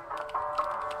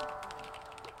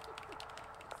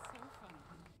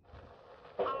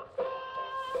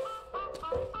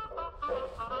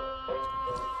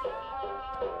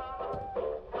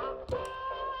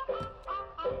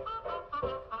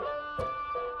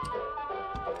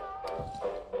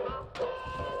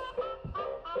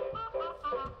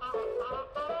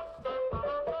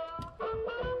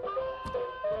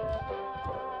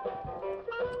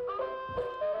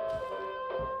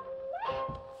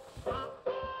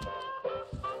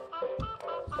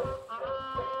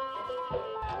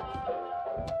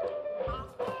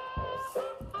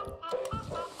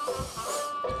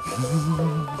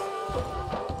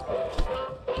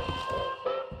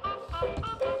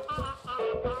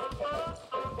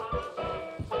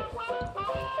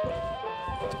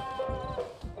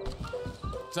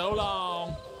 So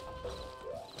long.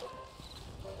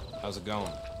 How's it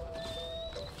going?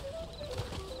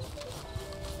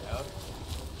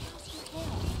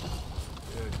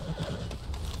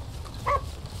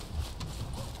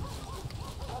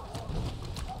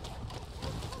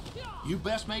 You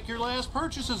best make your last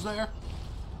purchases there.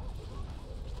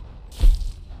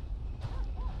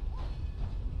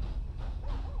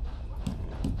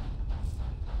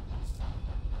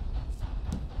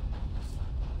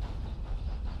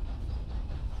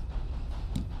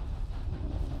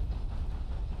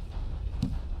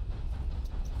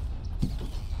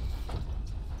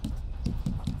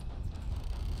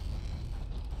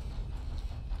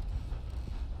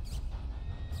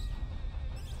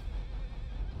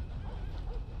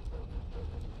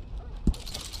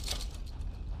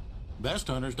 Best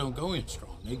hunters don't go in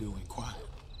strong, they go in quiet.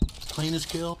 Cleanest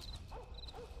kill.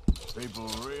 People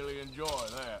really enjoy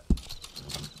that.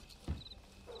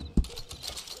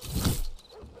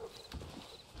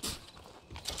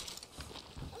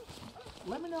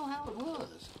 Let me know how it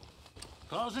was.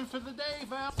 Closing for the day,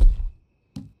 Val.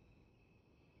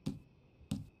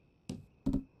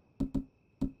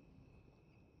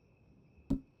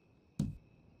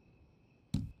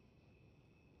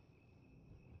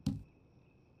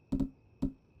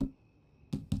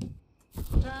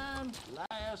 Time,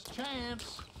 last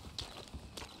chance.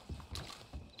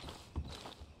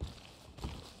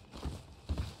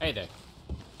 Hey there.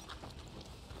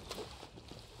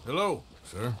 Hello,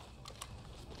 sir.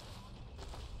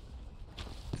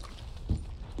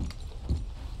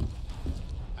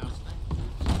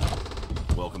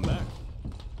 Welcome back.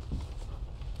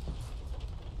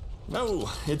 No,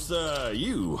 it's,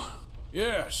 you.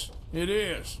 Yes, it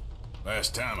is.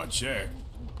 Last time I checked.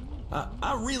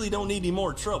 I really don't need any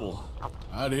more trouble.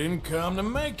 I didn't come to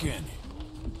make any.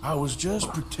 I was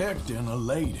just protecting a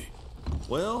lady.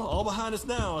 Well, all behind us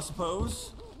now, I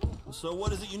suppose. So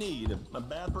what is it you need? A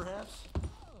bath, perhaps?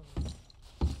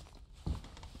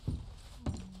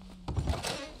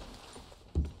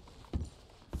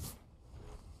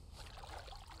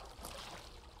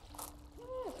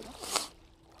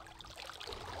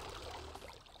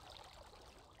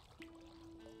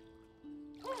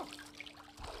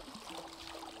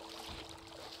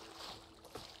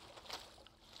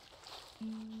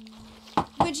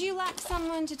 Would you like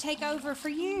someone to take over for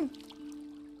you?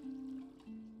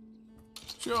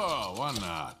 Sure, why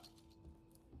not?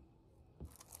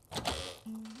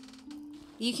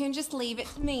 You can just leave it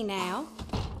to me now.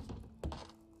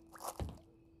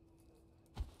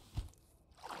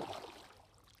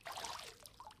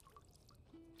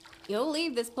 You'll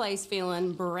leave this place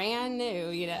feeling brand new,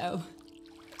 you know.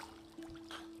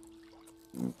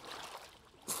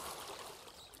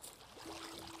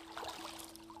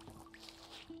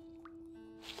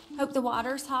 Hope the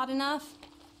water's hot enough.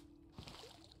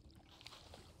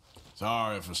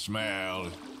 Sorry if I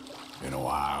smelled. Been a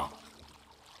while.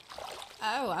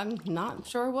 Oh, I'm not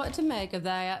sure what to make of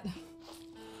that.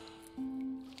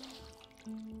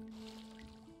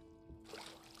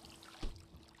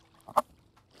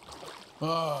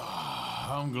 Oh,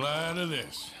 I'm glad of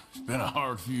this. It's been a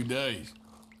hard few days.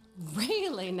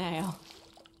 Really now?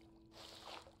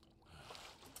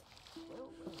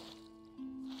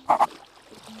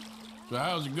 So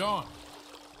how's it going?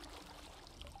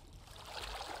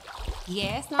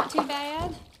 Yes, not too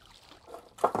bad.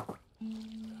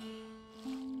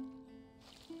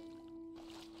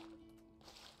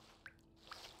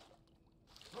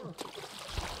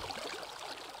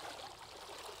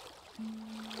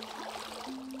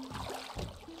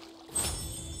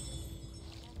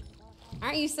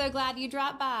 Aren't you so glad you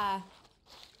dropped by?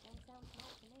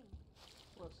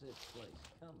 What's this place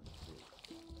coming to?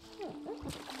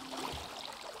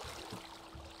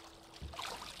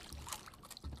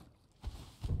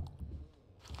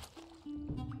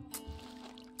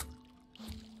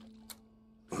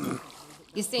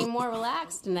 You seem more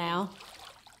relaxed now.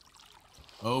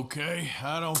 Okay,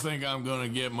 I don't think I'm gonna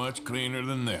get much cleaner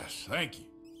than this. Thank you.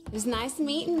 It was nice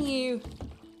meeting you.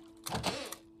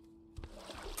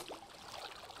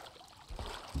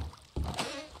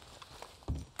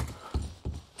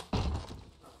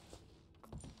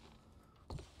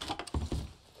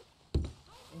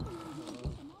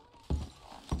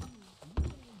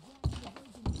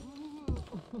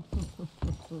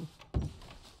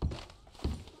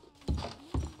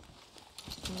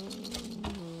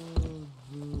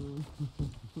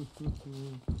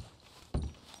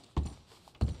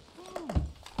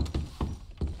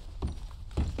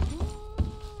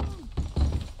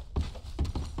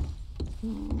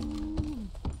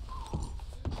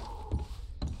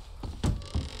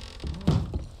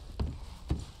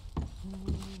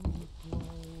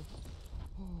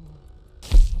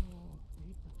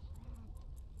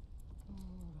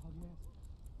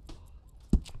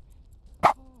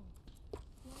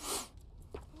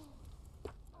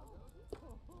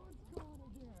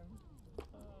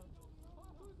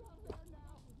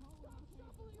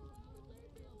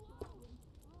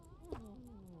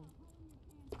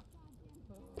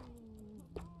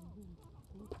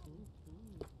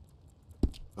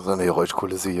 Das ist eine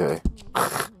Geräuschkulisse hier, ey.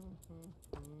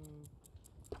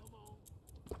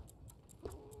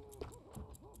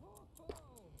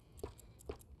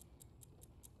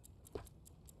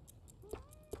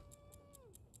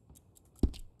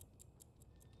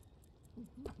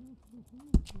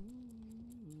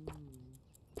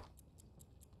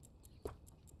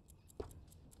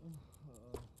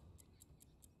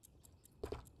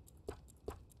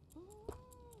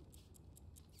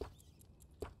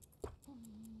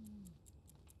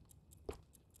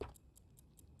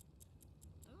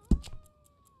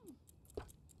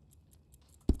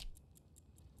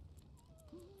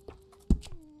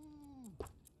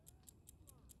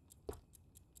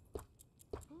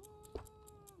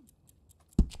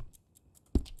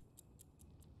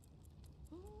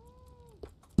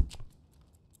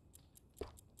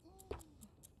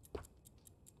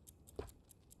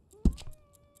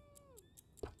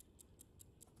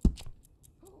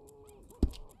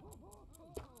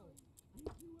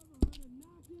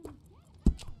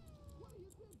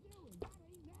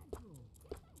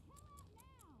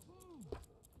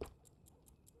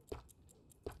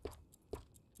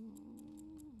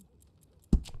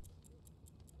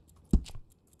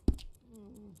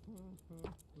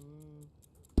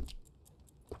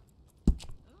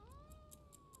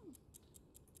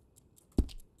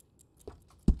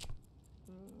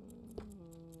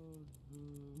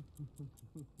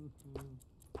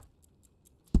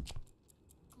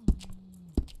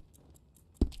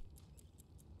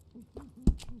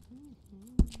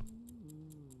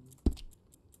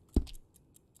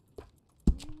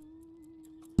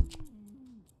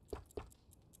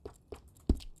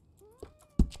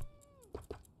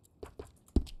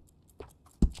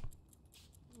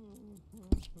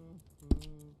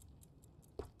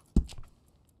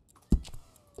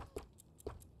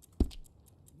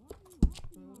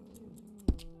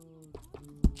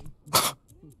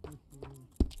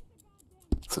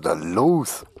 Was ist denn da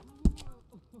los?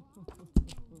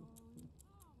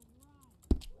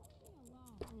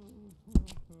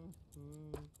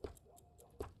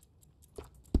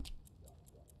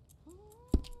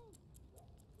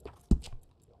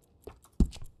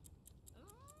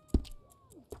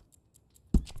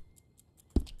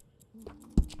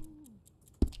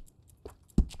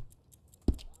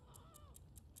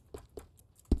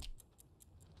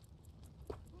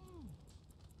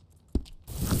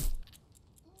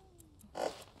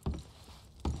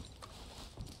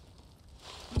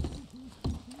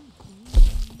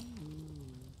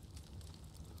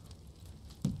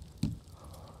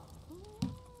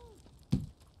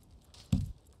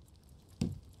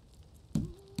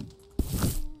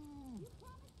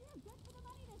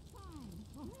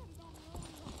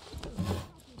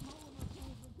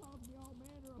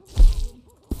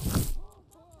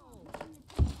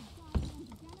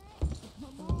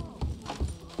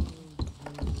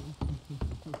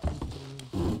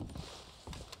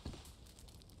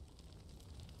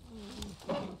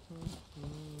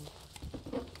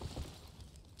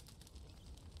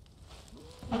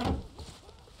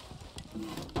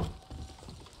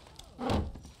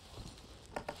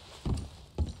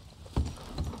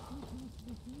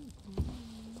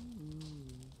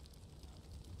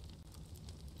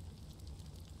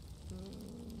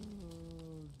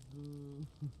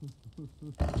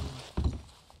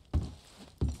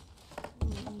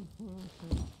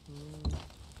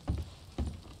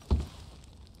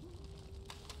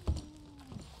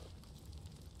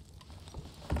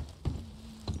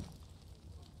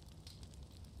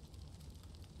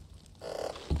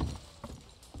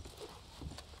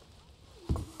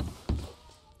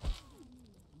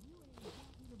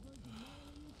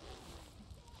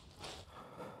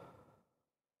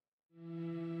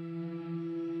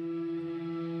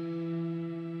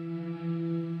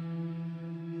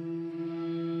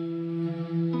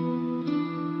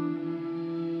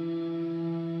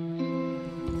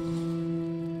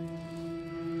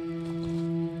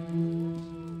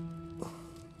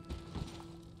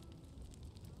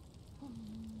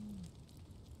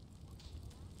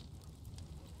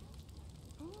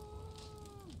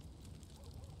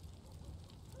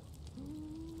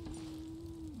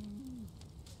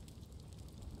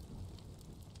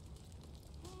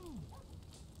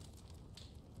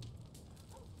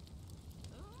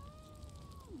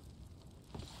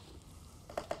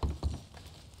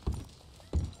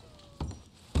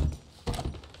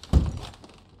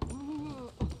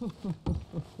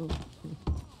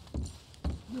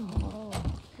 Oh,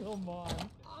 come on.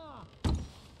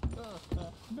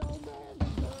 No man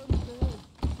deserves this.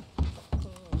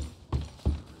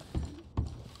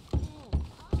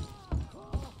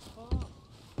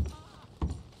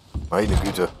 Meine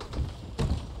Güte.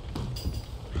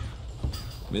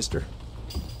 Mister.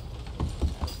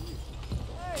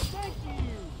 Hey, thank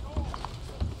you.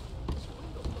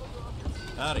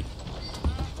 Howdy.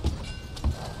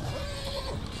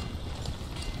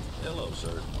 Hello,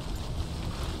 sir.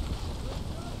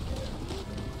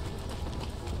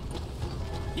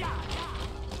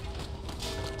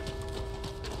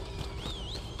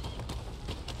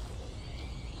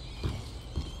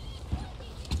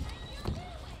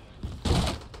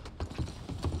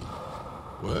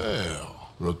 Well,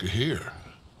 looky here.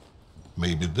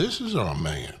 Maybe this is our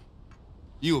man.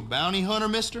 You a bounty hunter,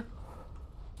 mister?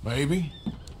 Maybe.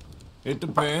 It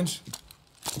depends.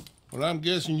 Well, I'm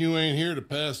guessing you ain't here to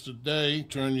pass the day,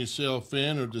 turn yourself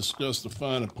in, or discuss the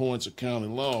finer points of county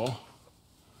law.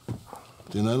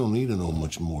 Then I don't need to know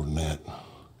much more than that,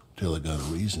 till I got a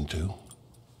reason to.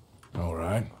 All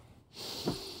right.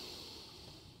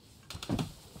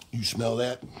 You smell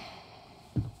that?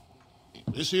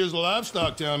 This here's a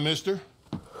livestock town, mister.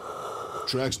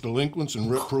 Tracks delinquents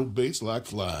and reprobates like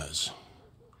flies.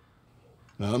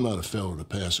 Now, I'm not a fellow to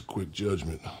pass a quick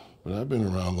judgment, but I've been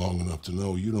around long enough to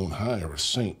know you don't hire a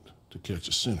saint to catch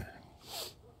a sinner.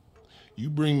 You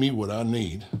bring me what I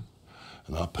need,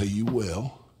 and I'll pay you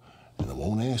well, and I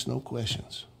won't ask no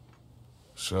questions.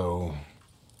 So,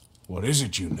 what is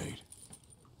it you need?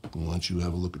 Why don't you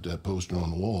have a look at that poster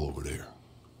on the wall over there?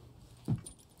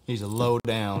 He's a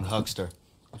low-down huckster.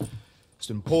 He's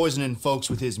been poisoning folks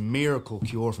with his miracle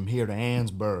cure from here to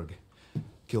Annesburg.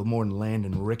 Killed more than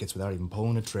Landon Ricketts without even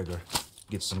pulling a trigger.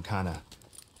 Gets some kind of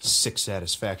sick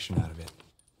satisfaction out of it.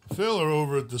 The fella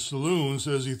over at the saloon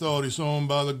says he thought he saw him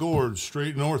by the gorge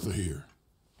straight north of here.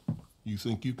 You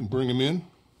think you can bring him in?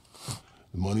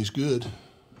 The money's good.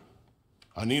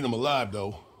 I need him alive,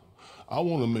 though. I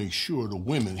want to make sure the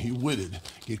women he witted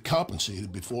get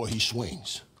compensated before he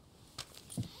swings.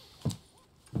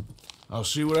 I'll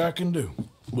see what I can do.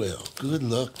 Well, good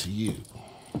luck to you.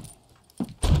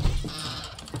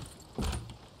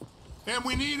 And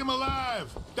we need him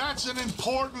alive. That's an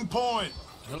important point.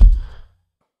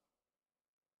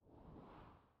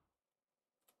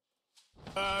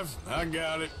 I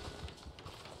got it.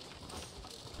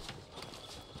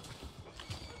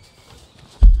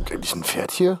 Eigentlich ein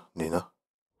Pferd hier? Nee, ne?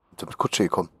 Ist mit Kutsche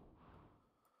gekommen.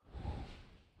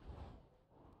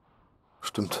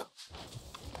 Stimmt.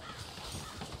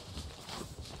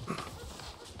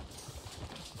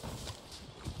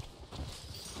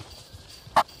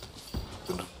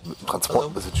 Mit dem Transport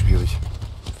ein bisschen schwierig.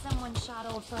 Someone shot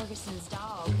old Ferguson's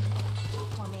dog.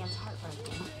 Poor man's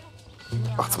heartbroken.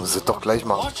 Ach, jetzt muss ich doch gleich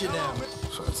machen.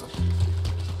 Scheiße.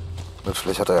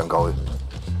 Vielleicht hat er ja einen Gaul.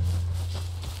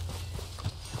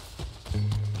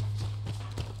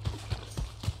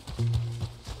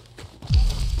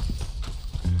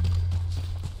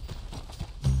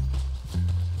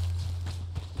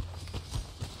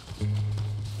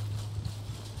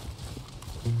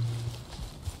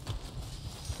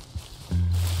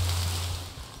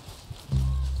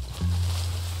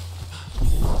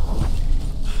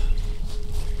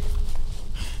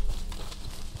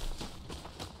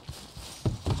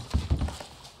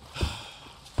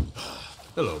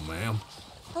 Hello, ma'am.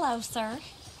 Hello, sir.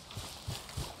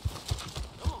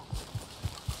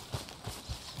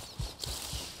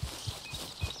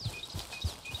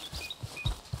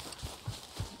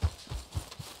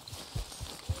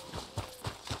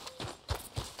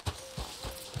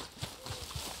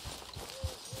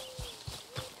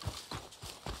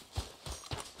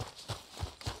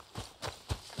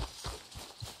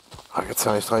 Hab ich jetzt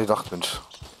ja nicht dran gedacht, Mensch.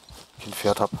 Ich ein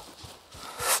Pferd hab.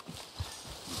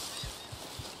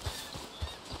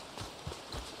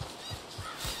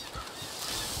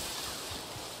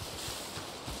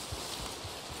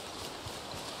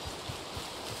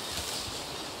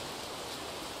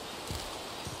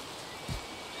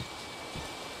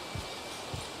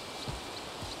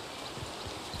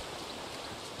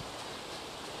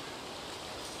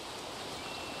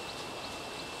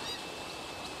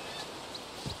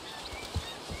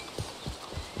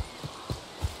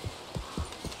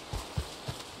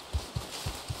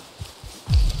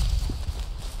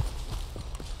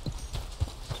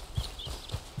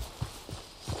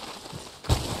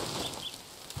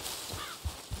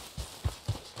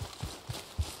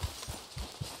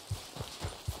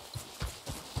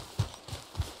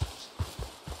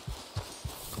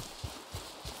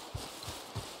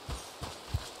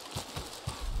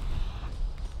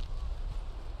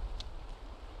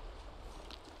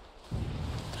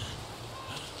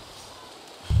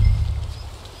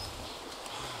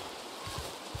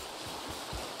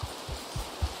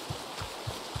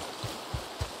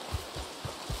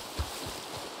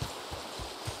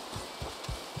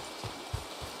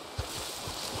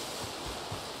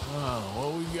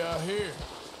 What we got here?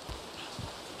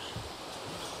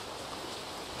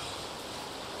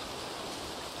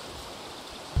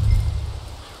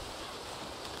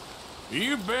 Are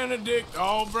you Benedict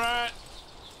Albright?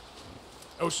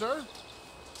 Oh, sir?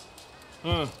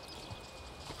 Huh.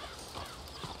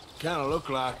 Kind of look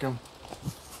like him.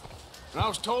 And I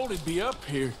was told he'd be up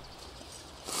here.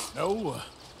 No,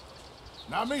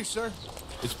 not me, sir.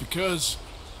 It's because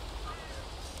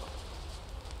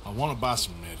I want to buy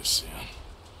some medicine.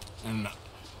 And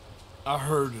I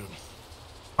heard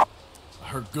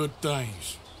good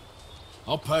things.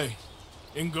 I'll pay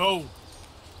in gold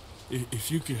if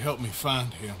you could help me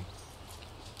find him.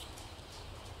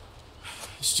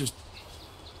 It's just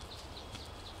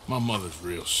my mother's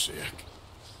real sick.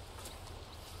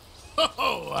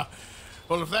 Oh,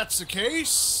 well, if that's the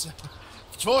case,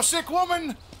 if it's for a sick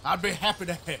woman, I'd be happy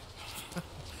to help.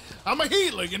 I'm a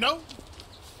healer, you know,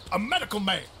 a medical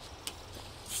man.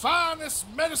 Finest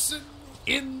medicine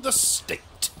in the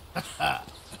state.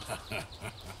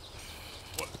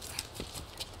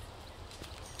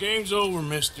 Game's over,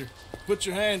 mister. Put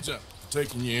your hands up.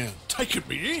 taking you in. Taking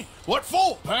me in? What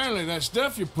for? Apparently that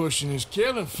stuff you're pushing is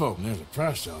killing folk, and there's a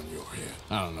price on your head.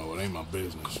 I don't know, it ain't my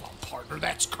business. Come on, partner,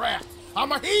 that's crap.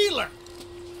 I'm a healer.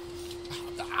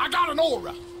 I got an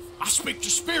aura. I speak to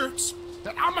spirits.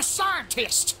 I'm a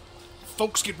scientist.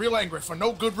 Folks get real angry for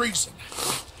no good reason.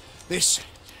 This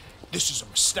is a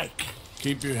mistake.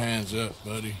 Keep your hands up,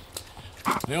 buddy.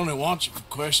 They only want you for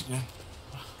questioning.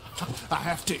 I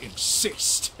have to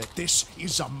insist that this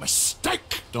is a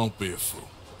mistake. Don't be a fool.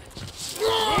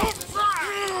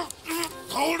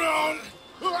 Hold on.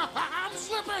 I'm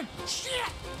slipping. Shit.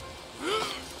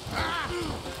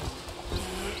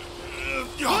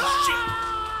 Oh, shit.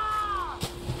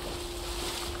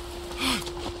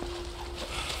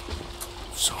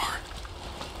 Sorry.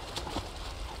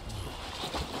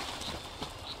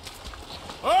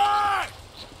 Hey!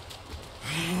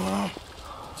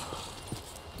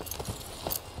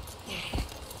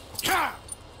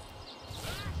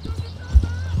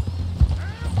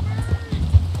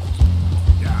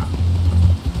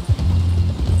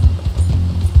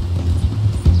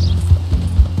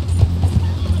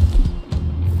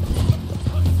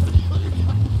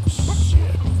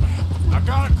 I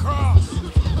gotta cross.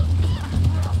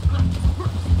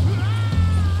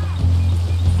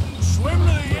 Swim to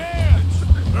the edge.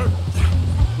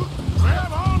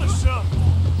 Grab onto something.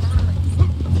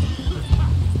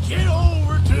 Get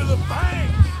over to the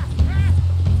bank.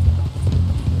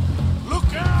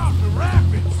 Look out, the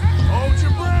rapids. Hold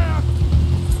your breath.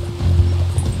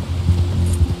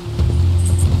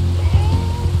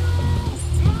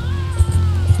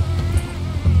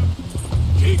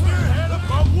 Keep your head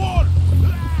above water.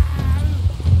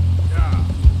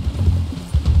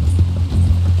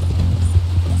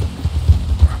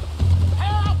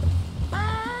 Help!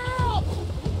 Help!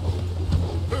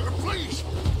 Please,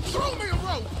 throw me a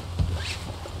rope.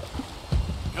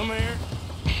 Come here.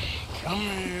 Come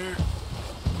here.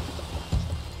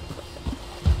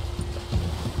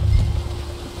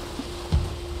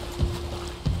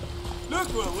 Look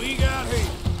what we got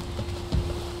here.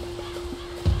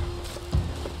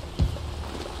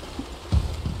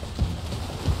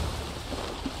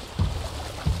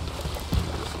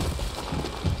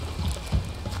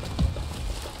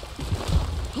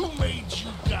 Who made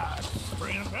you guys,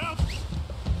 friend, huh?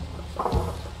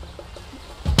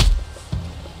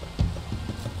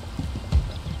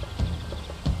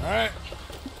 All right.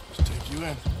 Let's take you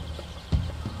in.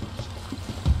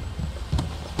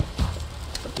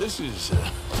 This is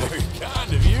very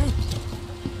kind of you.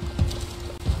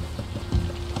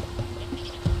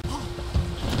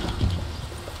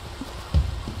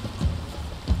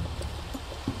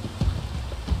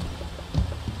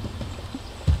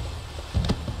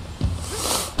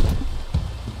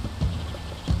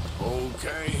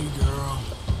 Okay, girl.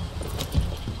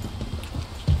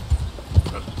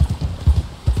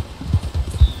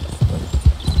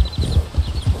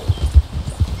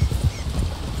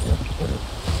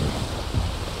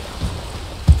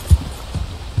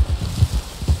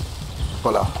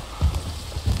 Voilà.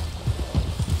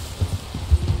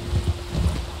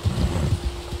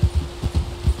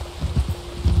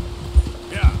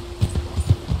 Yeah.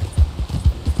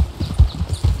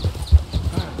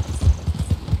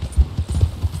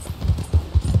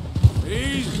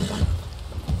 Easy.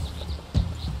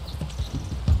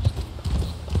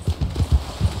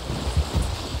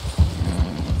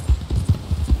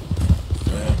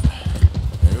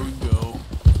 There we go.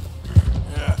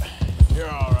 Yeah, you're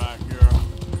all right, girl.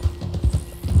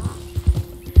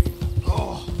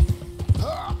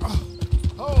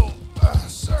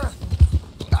 Sir,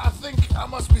 I think I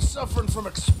must be suffering from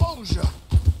exposure.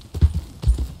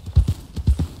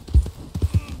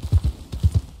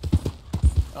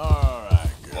 All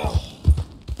right, girl.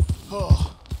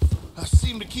 I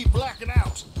seem to keep blacking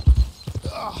out.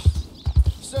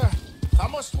 Sir, I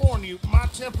must warn you, my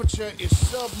temperature is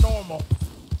subnormal.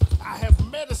 I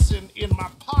have medicine in my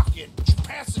pocket. Would you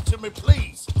pass it to me,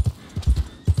 please?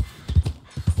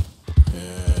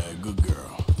 Yeah, good girl.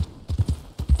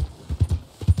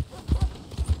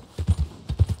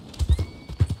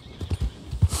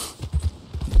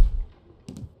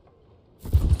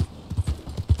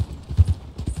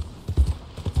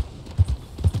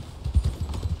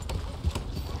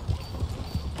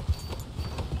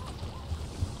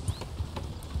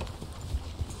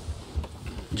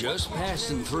 Just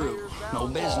passing through. No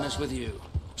business with you.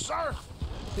 Sir,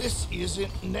 this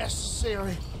isn't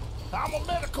necessary. I'm a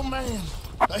medical man,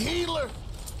 a healer.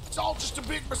 It's all just a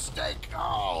big mistake.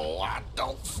 Oh, I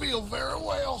don't feel very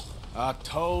well. I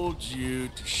told you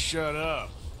to shut up.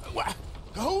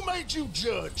 Who made you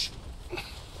judge?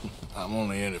 I'm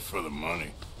only in it for the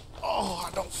money. Oh,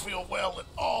 I don't feel well at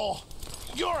all.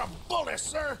 You're a bully,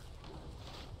 sir.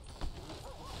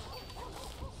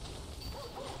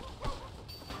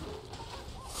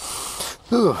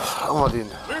 Haben wir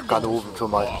den Ganoven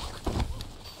mal.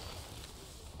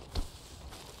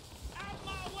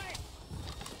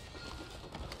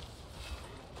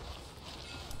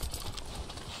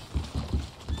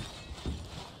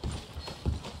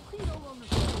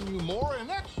 You more and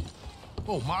that?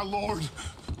 Oh, my lord.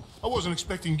 I wasn't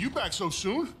expecting you back so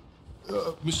soon.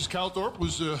 Mrs. Calthorpe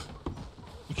was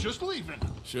just leaving.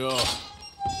 Sure.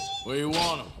 Where you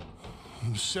want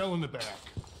him? Cell in the back.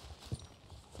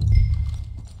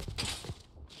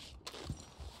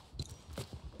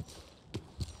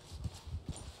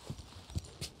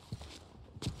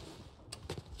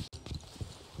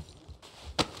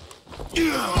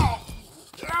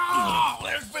 Oh,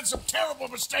 there's been some terrible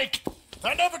mistake.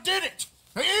 I never did it.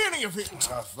 Any of it.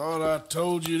 I thought I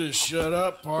told you to shut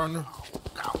up, partner.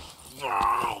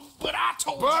 Oh, but I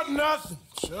told you. But nothing.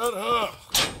 Shut up.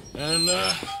 And,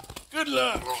 good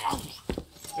luck.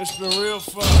 It's been real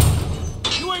fun.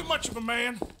 You ain't much of a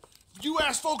man. You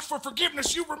ask folks for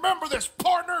forgiveness, you remember this,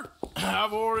 partner?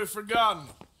 I've already forgotten.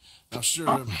 Now,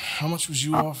 sure, how much was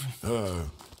you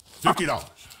offering? $50.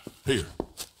 Here.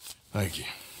 Thank you.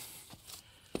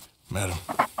 Madam.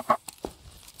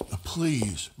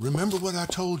 Please, remember what I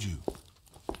told you.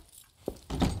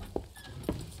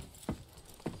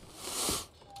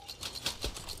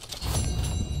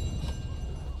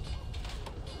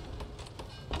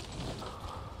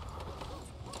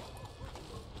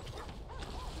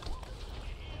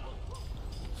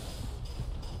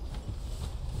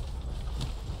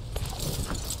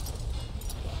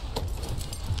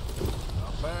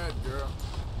 Not bad, girl.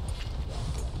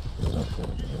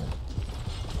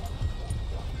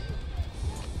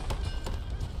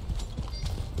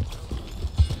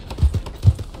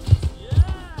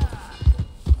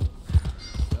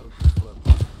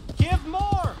 Give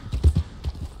more!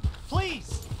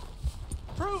 Please!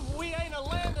 Prove we ain't a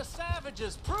land of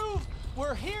savages. Prove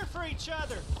we're here for each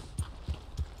other.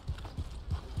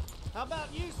 How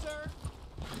about you, sir?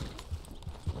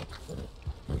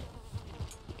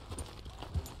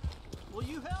 Will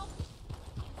you help?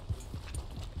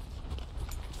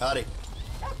 Howdy.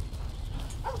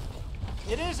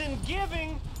 It is in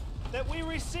giving that we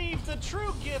receive the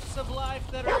true gifts of life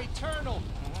that are eternal.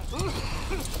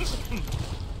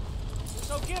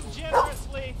 So give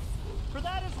generously, for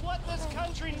that is what this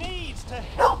country needs, to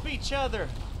help each other.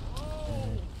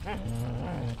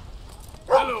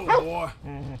 Hello, boy.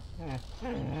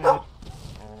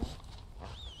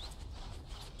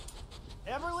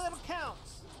 Every little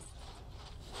counts.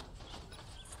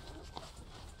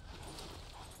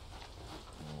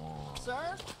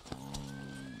 Sir?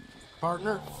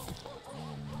 Partner?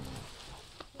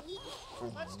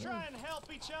 Let's try and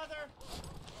help each other.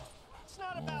 It's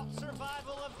not about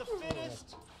survival of the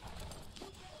fittest.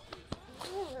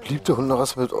 Beliebte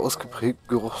Hunderasse mit ausgeprägtem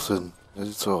Geruchssinn. Der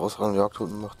sie zu herausragenden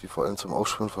Jagdhunden macht, die vor allem zum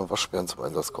Aufspüren von Waschbären zum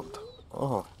Einsatz kommt.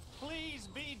 Aha. Please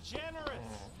be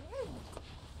generous.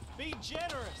 Be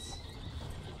generous.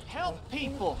 Help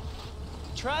people.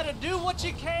 Try to do what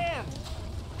you can.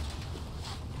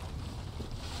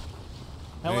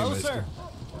 Hello, Hey, mister. sir.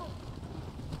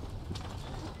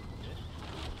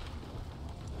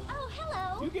 Oh,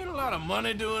 hello. You get a lot of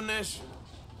money doing this?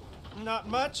 Not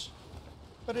much,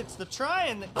 but it's the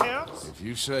trying that counts. If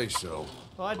you say so.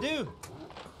 Well, I do.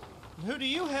 Who do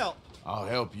you help? I'll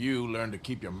help you learn to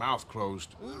keep your mouth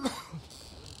closed.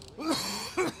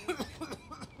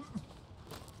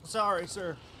 Sorry,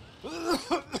 sir.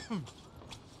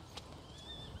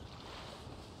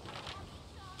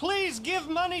 Please give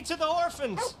money to the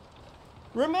orphans.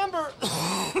 Remember,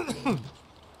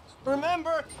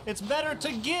 remember, it's better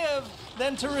to give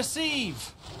than to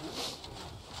receive.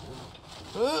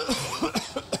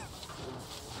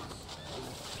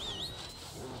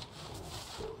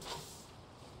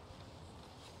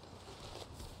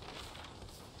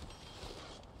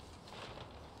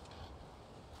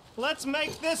 Let's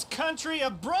make this country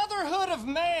a brotherhood of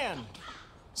man.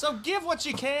 So give what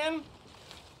you can.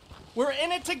 We're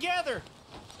in it together.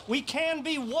 We can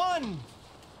be one.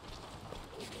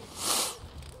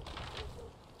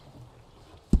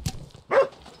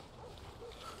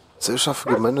 Gesellschaft für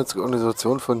gemeinnützige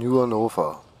Organisation von New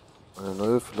Hannover. Eine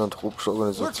neue philanthropische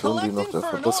Organisation, die nach der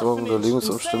Verbesserung der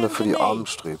Lebensumstände für die Armen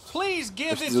strebt.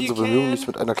 Möchten Sie unsere Bemühungen nicht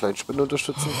mit einer kleinen Spende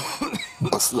unterstützen?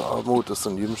 Massenarmut ist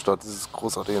in jedem Staat dieses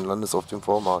großartigen Landes auf dem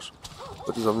Vormarsch.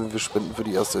 Heute sammeln wir Spenden für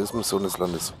die erste Hilfsmission des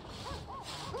Landes.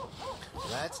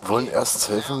 Wir wollen erstens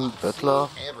helfen, Bettler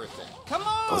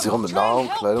Versicherer mit Nahrung,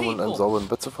 Kleidung und einem sauberen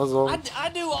Bett zu versorgen.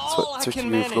 Züchtige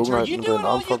Geflogenheiten in seinen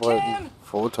Arm verbreiten.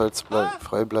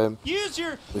 Vorurteilsfrei bleiben.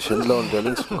 Durch Händler und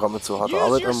Lehrlingsprogramme zu harter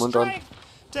Arbeit ermuntern.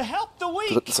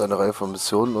 Drittens eine Reihe von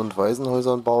Missionen und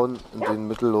Waisenhäusern bauen, in denen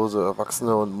mittellose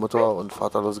Erwachsene und Mutter- und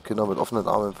vaterlose Kinder mit offenen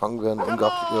Armen empfangen werden,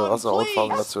 ungeachtet ihrer Rasse,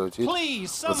 Hautfarbe, Nationalität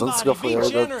oder sonstiger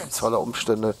vorheriger sozialer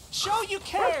Umstände.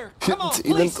 Viertens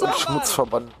Elend und Schmutz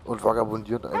verbannen und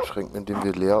Vagabundieren einschränken, indem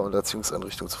wir Lehr- und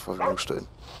Erziehungseinrichtungen zur Verfügung stellen.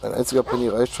 Ein einziger Penny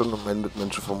reicht schon, um einen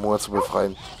Mitmenschen vom Hunger zu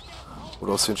befreien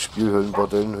oder aus den Spielhöhlen,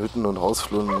 Bordellen, Hütten und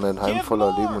Hausfluren in ein Heim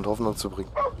voller Leben und Hoffnung zu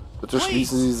bringen. Bitte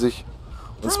schließen Sie sich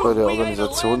uns bei der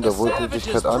Organisation der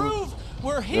Wohltätigkeit an,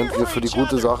 während wir für die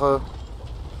gute Sache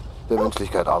der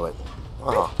Menschlichkeit arbeiten.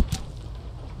 Aha.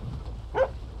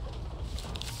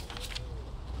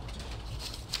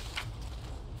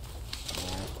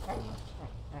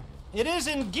 It is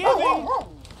in giving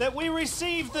that we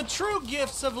receive the true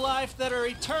gifts of life that are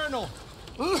eternal.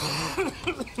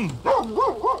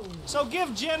 So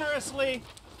give generously,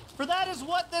 for that is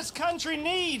what this country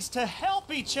needs to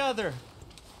help each other.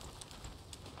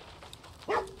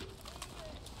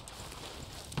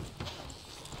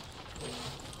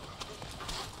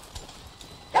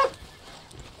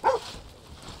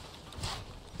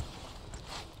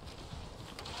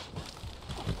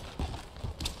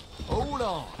 Hold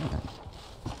on.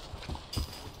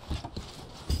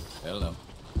 Hello.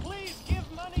 Please give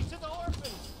money to the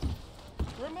orphans.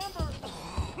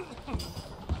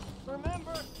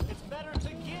 Remember, it's better to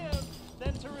give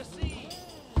than to receive.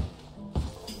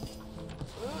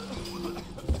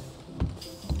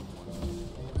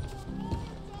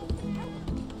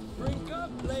 Drink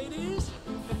up, ladies.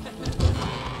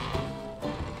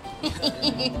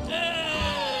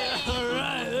 All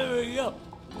right, there we go.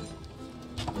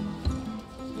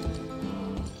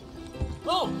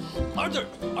 Oh, Arthur,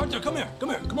 come here,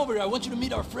 come over here. I want you to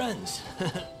meet our friends.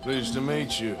 Pleased to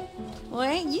meet you. Well,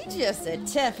 ain't you just the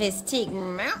toughest teak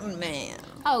mountain man?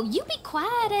 Oh, you be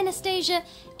quiet, Anastasia.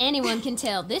 Anyone can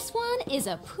tell this one is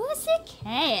a pussy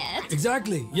cat.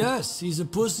 Exactly, yes, he's a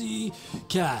pussy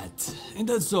cat. Ain't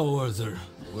that so, Arthur?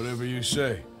 Whatever you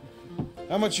say.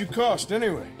 How much you cost,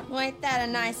 anyway? Well, ain't that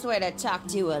a nice way to talk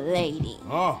to a lady?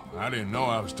 Oh, I didn't know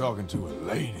I was talking to a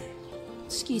lady.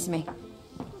 Excuse me.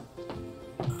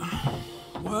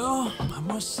 Well, I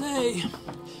must say,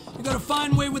 you got a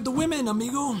fine way with the women,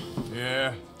 amigo.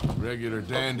 Yeah, regular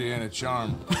dandy and a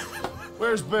charm.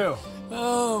 Where's Bill?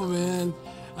 Oh, man,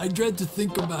 I dread to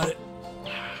think about it.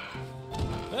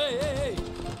 Hey!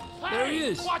 There he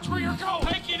is. Watch where you're going.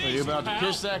 Take it easy, Are you about to pal.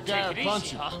 kiss that guy or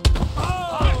punch him? Huh?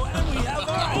 Oh, and we have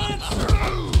our answer.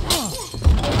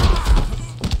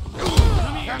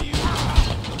 Come here, you.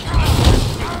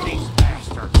 These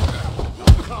bastards.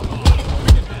 Come on. We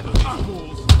can handle these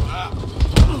fools.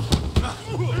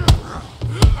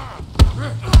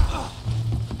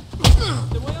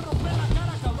 Te voy a romper la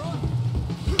cara, cabrón.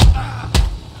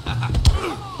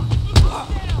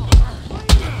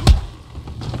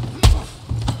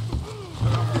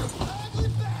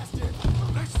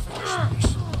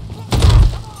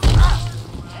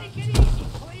 Take it easy,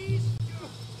 please.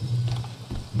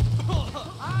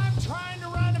 I'm trying to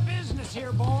run a business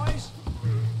here, boys.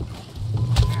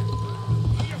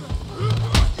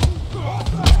 What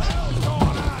the hell's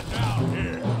going on down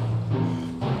here?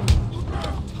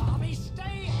 Tommy,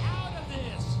 stay out of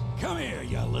this. Come here,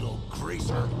 you little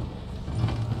greaser.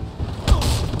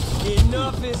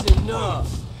 Enough is enough.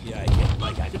 Yeah, I get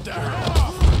like I Get the hell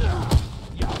off.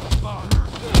 You bum.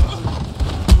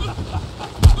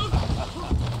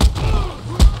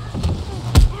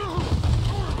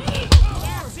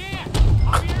 That's it.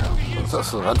 I'm here for you. Das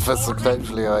ist eine handfeste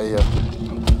Kleinschlägerei hier.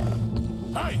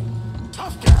 Hey,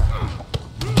 tough guy.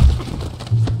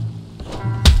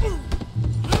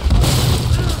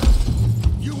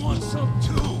 You want some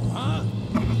too, huh?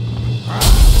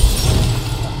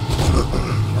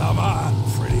 Come on,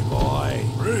 pretty boy.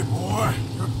 Pretty boy?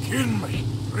 You're kidding me.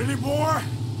 Pretty boy?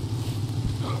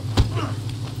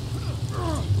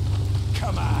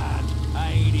 Come on,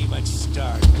 I ain't even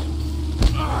started.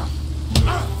 I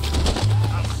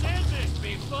said this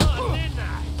before, didn't I?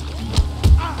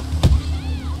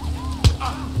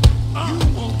 You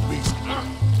won't be...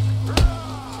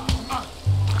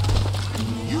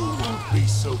 You won't be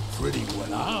so pretty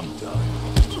when I'm done.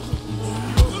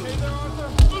 Okay there, Arthur?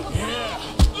 Yeah,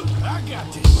 I got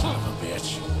this son of a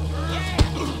bitch.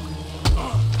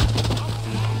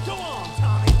 Go on,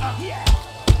 Tommy. Yeah.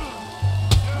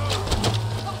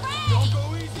 Don't go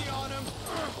easy on him.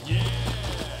 Yeah.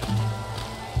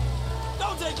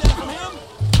 Don't take that from him.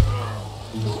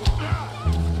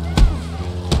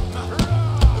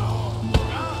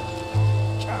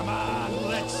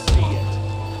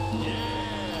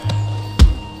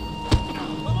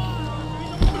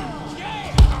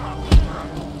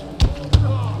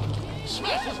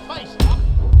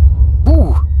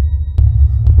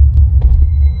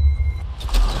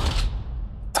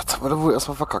 Haben wir da wohl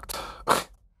erstmal verkackt.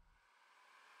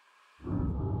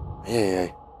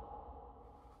 Hey.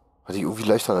 Hatte ich irgendwie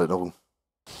leichter in Erinnerung.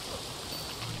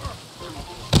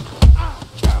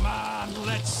 Come on,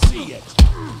 let's see it.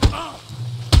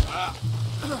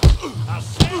 I've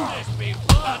seen this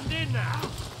before, didn't I?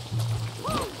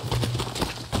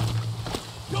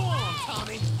 Go on,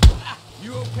 Tommy.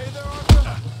 You okay there,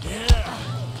 Arthur? Yeah.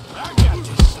 I got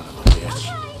this son of a bitch.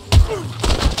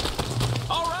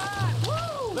 All right.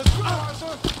 Woo. Let's go,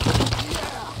 Arthur.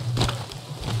 Yeah.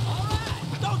 All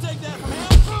right. Don't take that from him.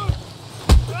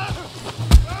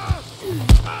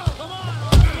 Come on,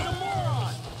 Arthur. He's a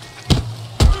moron.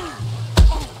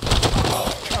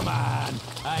 Come on.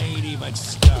 I ain't even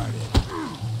started.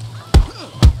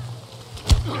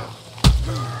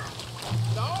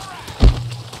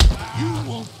 You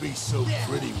won't be so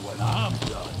pretty when I'm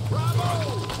done.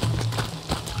 Bravo!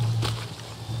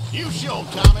 You show 'em,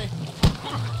 Tommy.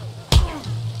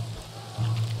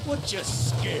 What you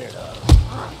scared of?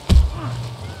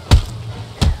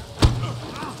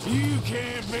 You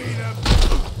can't beat a...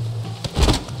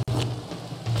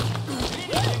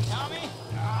 Tommy?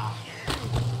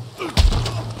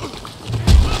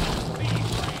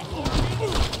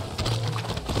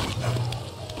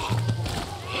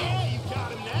 Yeah, you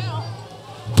got him now.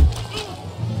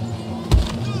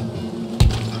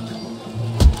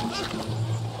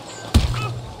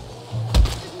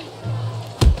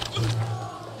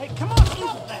 Hey, come on,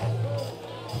 stop that!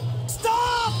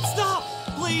 Stop! Stop!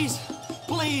 Please!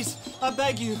 Please! I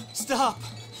beg you, stop!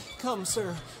 Come,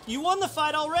 sir. You won the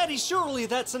fight already. Surely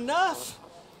that's enough.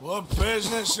 What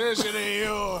business is it of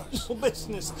yours? No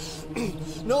business.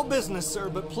 No business, sir,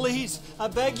 but please, I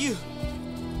beg you.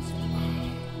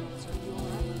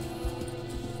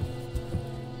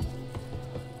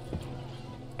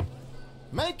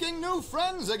 Making new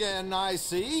friends again, I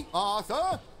see,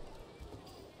 Arthur.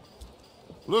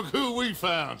 Look who we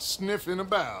found sniffing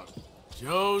about.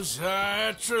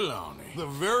 Josiah Trelawney. The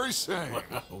very same.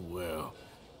 Well,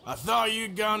 I thought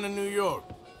you'd gone to New York.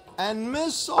 And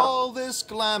miss all this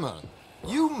glamour.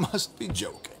 You must be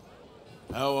joking.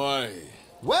 How are you?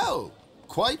 Well,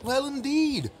 quite well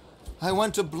indeed. I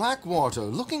went to Blackwater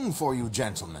looking for you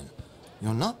gentlemen.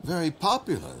 You're not very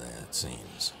popular there, it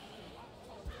seems.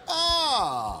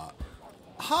 Ah,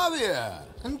 Javier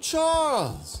and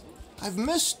Charles. I've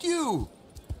missed you.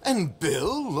 And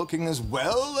Bill looking as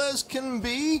well as can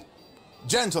be.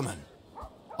 Gentlemen,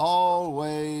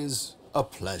 always a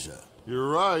pleasure. You're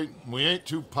right. We ain't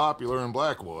too popular in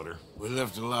Blackwater. We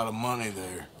left a lot of money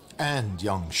there. And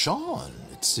young Sean,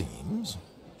 it seems.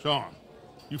 Sean,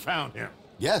 you found him?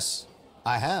 Yes,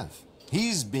 I have.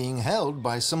 He's being held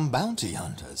by some bounty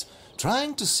hunters,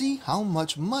 trying to see how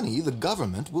much money the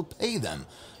government will pay them.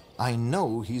 I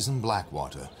know he's in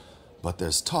Blackwater, but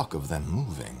there's talk of them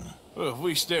moving. Well, if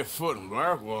we step foot in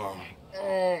Blackwater...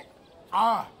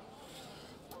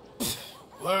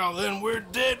 Well, then we're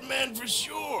dead men for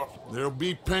sure. There'll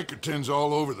be Pinkertons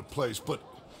all over the place, but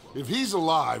if he's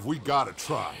alive, we gotta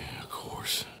try. Yeah, of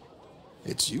course.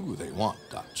 It's you they want,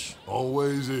 Dutch.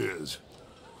 Always is.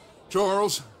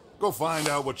 Charles, go find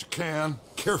out what you can,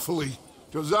 carefully.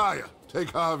 Josiah,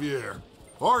 take Javier.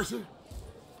 Arthur,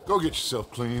 go get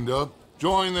yourself cleaned up.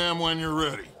 Join them when you're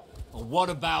ready. Well, what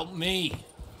about me?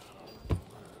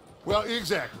 Well,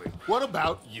 exactly. What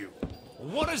about you?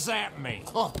 What does that mean?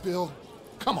 Oh, Bill,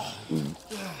 come on.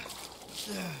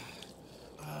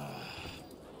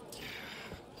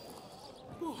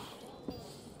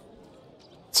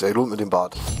 Sehr lohnt mit dem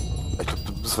Bart. Ich glaube,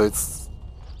 das müssen wir jetzt,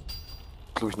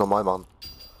 glaube ich, normal machen.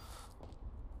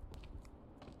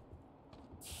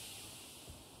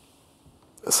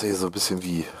 Das ist hier so ein bisschen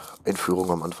wie Einführung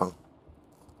am Anfang.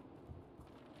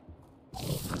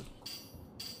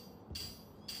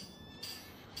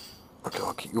 Okay,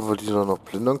 mal kicken, ob wir die dann noch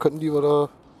plündern könnten, die wir da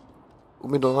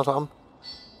umgedonnert haben.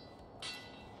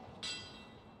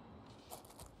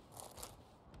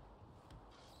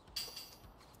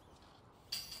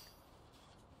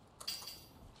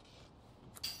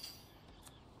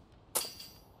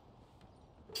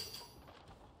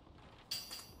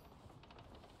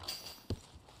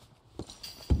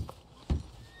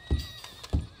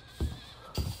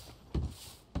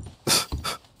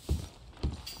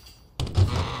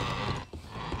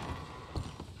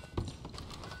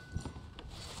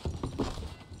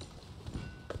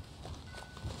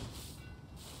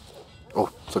 Oh,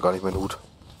 ist ja gar nicht mein Hut.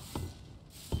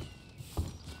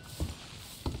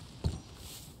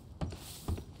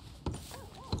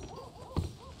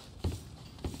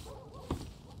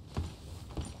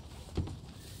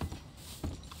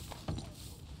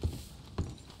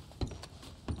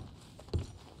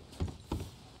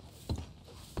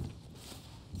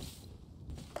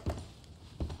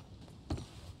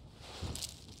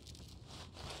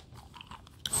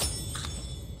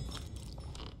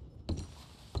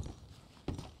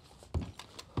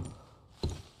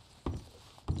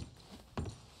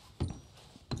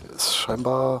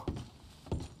 scheinbar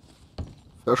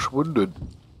verschwunden.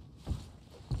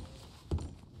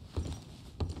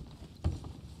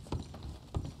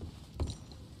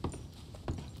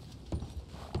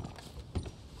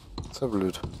 Das ist ja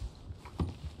blöd.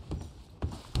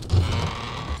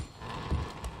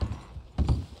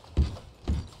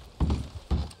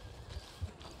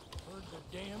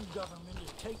 Government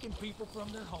is taking people from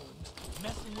their homes,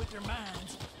 messing with their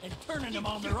minds, and turning them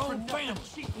on their own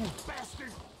families. You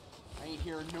bastard! I ain't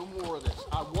hearing no more of this.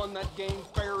 I won that game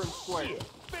fair and square. Shit.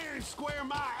 Fair and square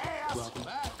my ass! Welcome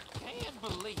back. Can't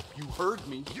believe You heard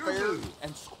me. You're fair rude.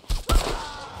 and square.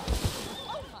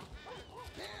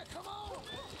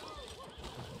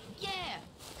 Yeah,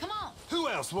 come on. Who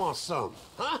else wants some,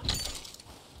 huh?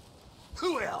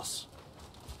 Who else?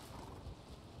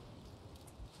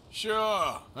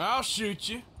 Sure, I'll shoot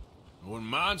you. I wouldn't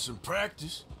mind some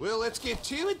practice. Well, let's get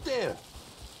to it then.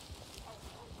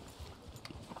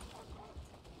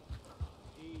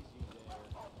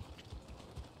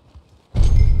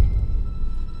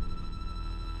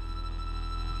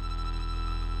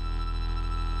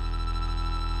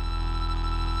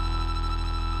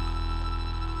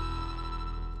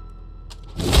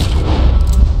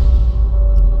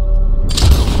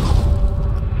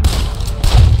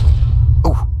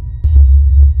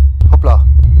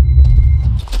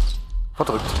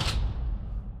 Verdrückt.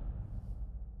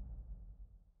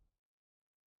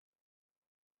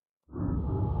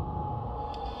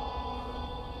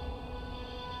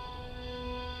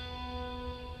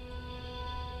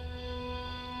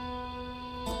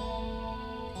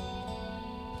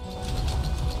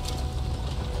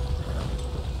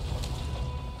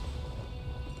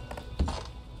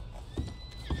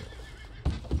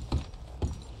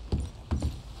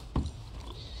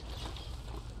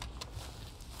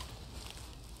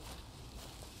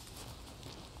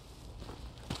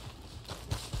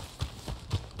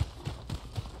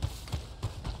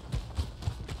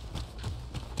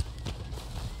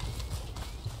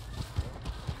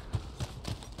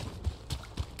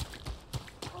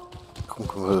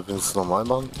 Können wir das normal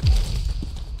machen?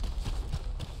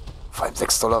 Vor allem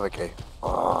 $6 weg, ey.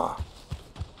 Oh.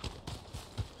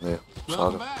 Nee,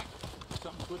 schade.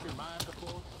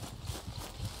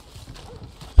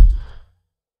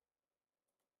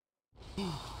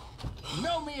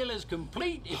 No meal is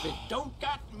complete if it don't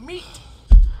got meat.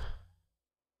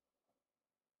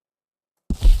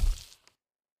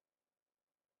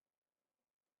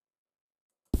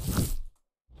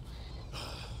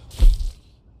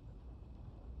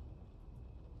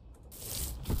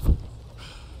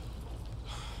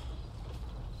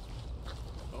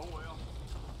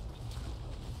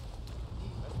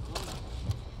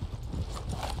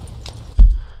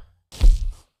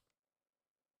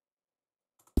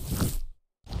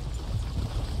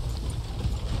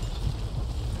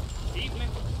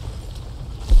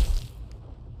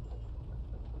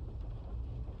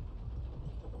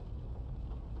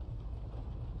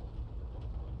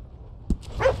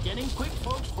 Getting quick,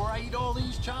 folks, before I eat all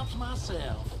these chops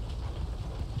myself.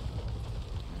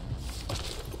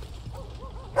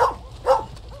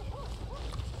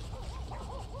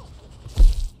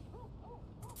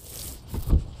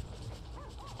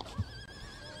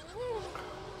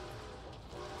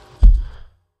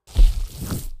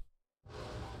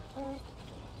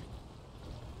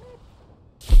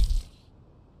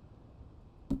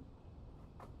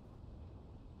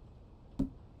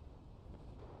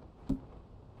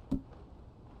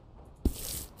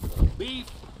 Beef,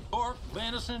 pork,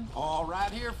 venison, all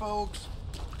right here, folks.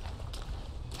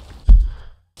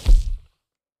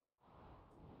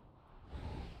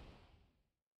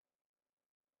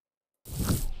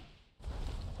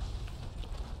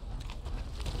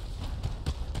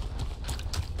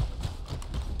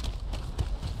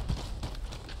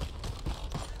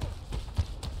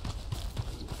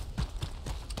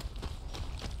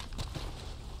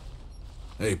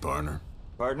 Hey, partner.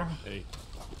 Partner? Hey.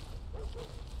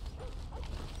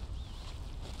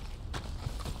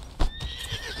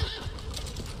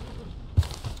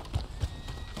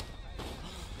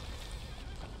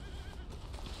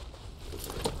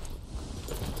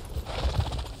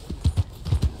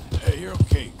 Hey, you're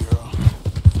okay, girl.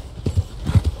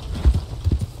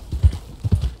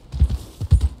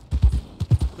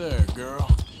 There,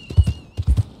 girl.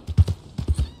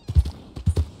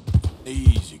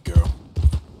 Easy, girl.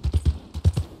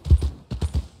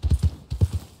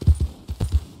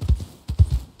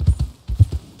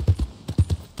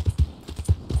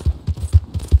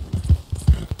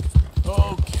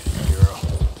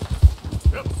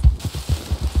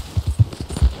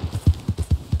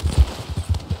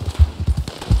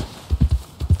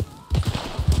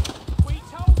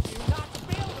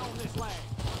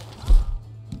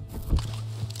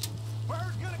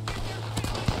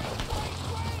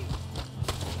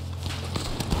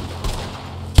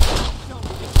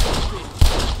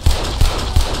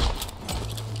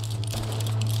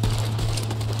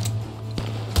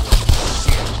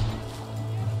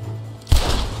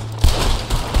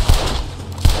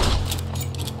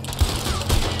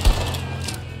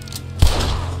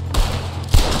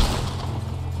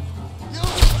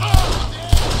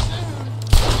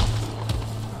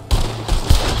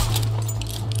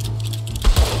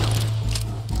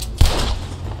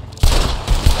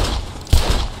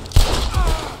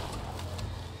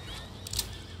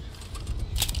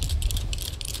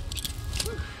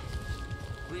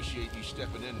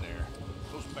 stepping in there.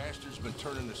 Those bastards been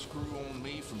turning the screw on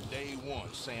me from day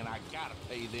one, saying I gotta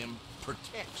pay them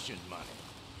protection money.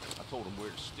 I told them where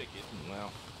to stick it, and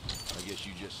well, I guess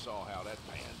you just saw how that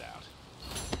panned out.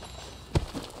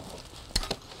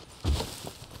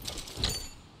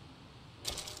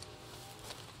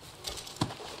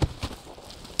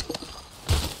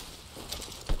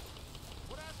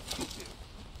 What happened to you two?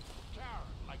 Coward,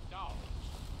 like dogs.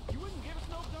 You wouldn't give us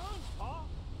no guns, Pa.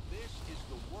 This is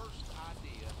the worst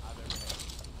idea I've ever had.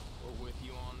 We're with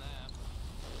you on that.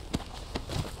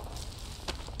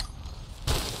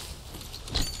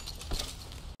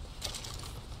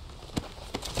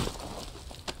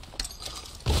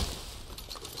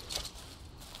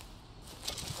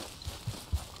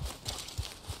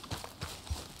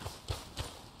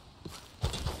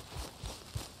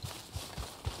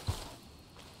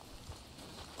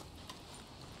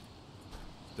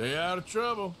 Stay out of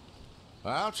trouble.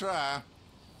 I'll try.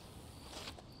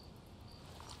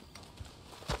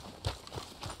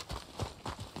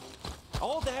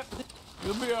 All that.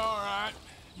 You'll be all right.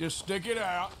 Just stick it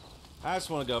out. I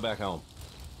just want to go back home.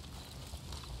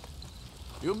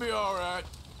 You'll be all right.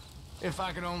 If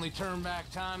I could only turn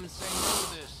back time and say no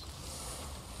to this.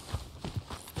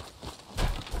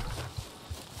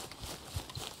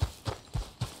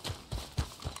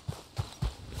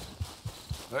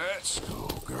 Let's go,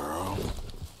 girl.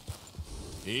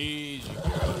 Easy,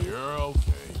 girl. You're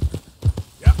okay.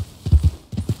 Yep.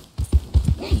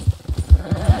 Yeah.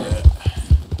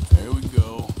 There we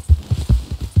go.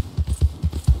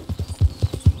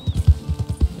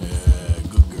 Yeah,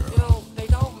 good girl. You know, they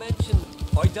don't mention.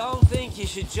 I don't think you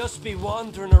should just be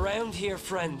wandering around here,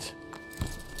 friend.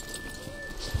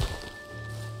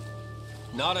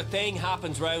 Not a thing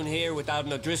happens round here without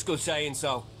an O'Driscoll saying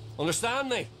so. Understand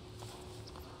me?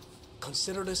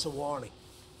 Consider this a warning.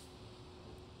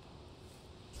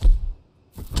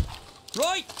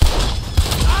 Right!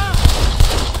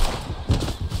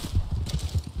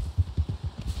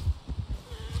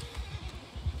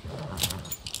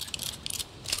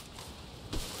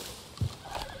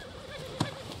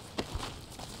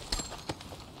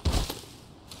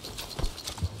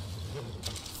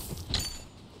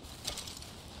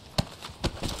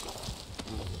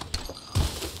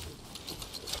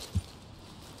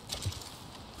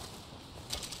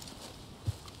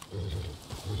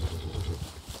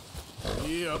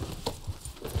 Yep.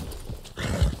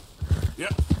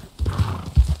 Yep.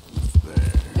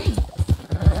 There.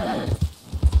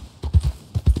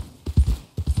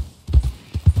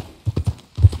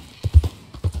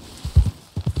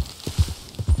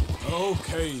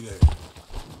 Okay there.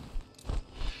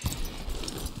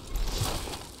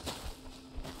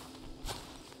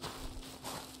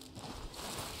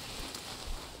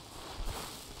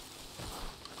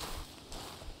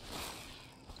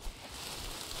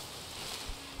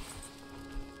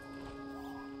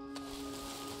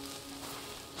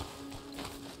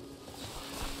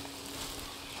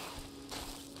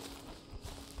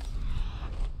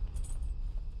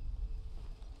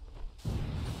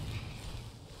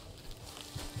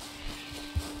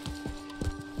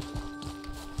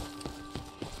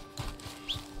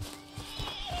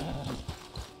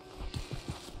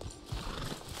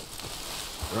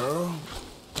 Girl?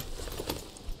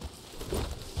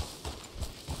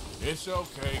 It's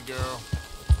okay, girl.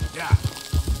 Yeah.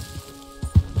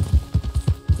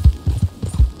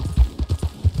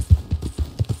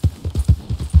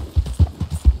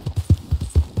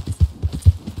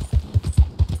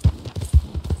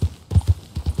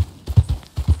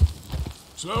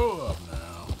 Slow up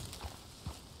now.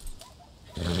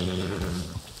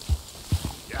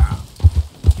 Yeah.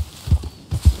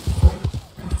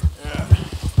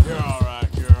 You're all right,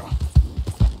 girl.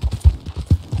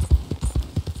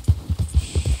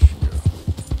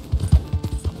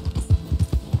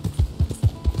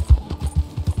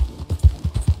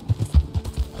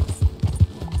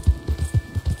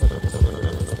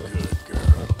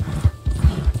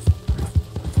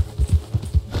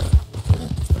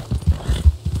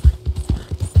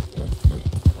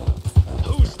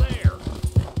 Who's there?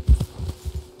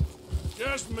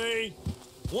 Just me.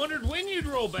 Wondered when you'd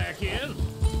roll back in.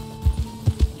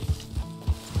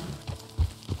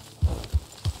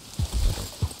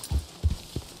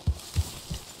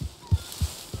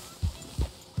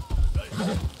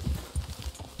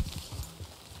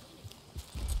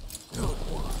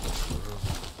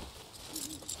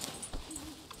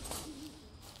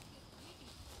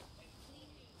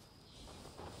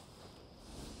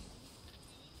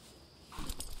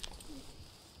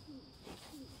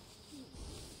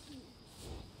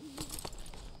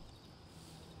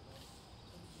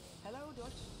 Hello,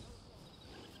 Dutch.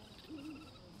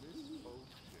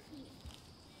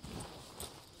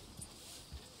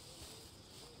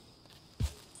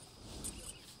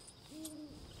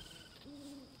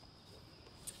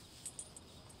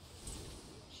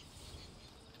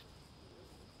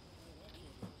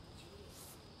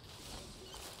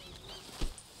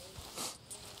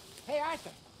 Arthur.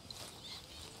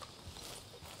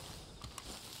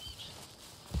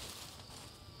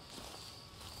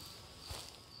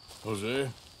 Jose?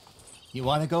 You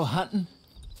want to go hunting?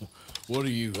 What are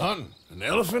you hunting? An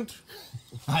elephant?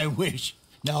 I wish.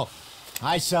 No.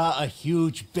 I saw a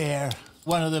huge bear.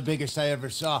 One of the biggest I ever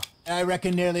saw. I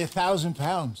reckon nearly 1,000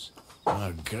 pounds.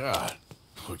 My God.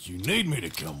 Look, you need me to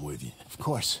come with you. Of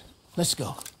course. Let's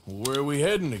go. Where are we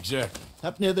heading exactly?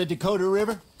 Up near the Dakota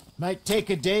River. Might take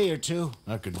a day or two.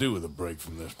 I could do with a break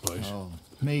from this place. Oh,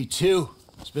 me too.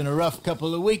 It's been a rough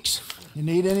couple of weeks. You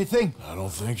need anything? I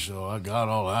don't think so. I got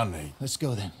all I need. Let's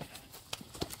go then.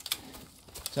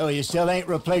 So you still ain't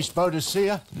replaced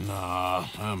Boadicea? Nah,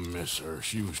 I miss her.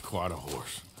 She was quite a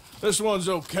horse. This one's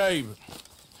okay, but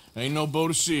ain't no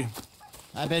Boadicea.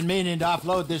 I've been meaning to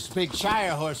offload this big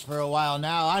Shire horse for a while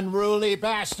now. Unruly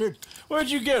bastard. Where'd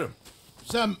you get him?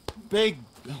 Some big,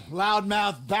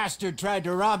 loudmouth bastard tried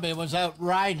to rob me. Was out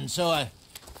riding, so I...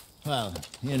 Well,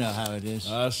 you know how it is.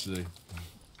 I see.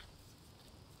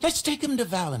 Let's take him to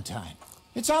Valentine.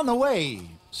 It's on the way,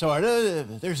 sorta.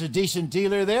 There's a decent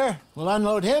dealer there. We'll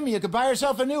unload him. You could buy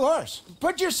yourself a new horse.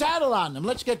 Put your saddle on him.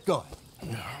 Let's get going.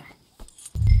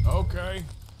 Okay,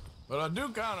 but I do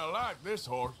kind of like this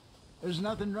horse. There's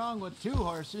nothing wrong with two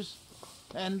horses.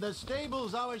 And the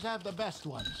stables always have the best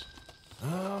ones.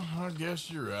 Well, I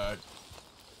guess you're right.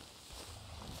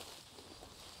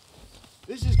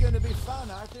 This is gonna be fun,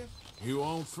 Arthur. You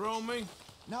won't throw me?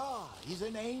 No, he's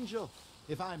an angel.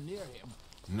 If I'm near him.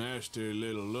 Nasty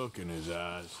little look in his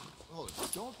eyes. Oh,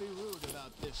 don't be rude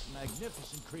about this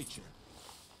magnificent creature.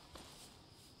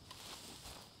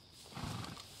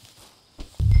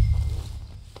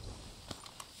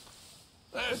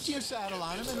 Put your saddle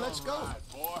on him and let's go.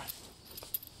 Boy.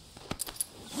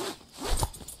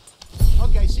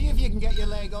 Okay, see if you can get your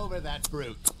leg over that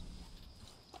brute.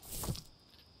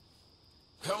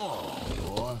 Come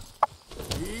on, boy.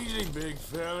 Easy, big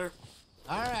feller.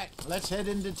 All right, let's head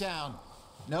into town.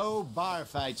 No bar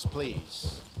fights,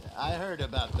 please. I heard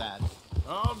about that.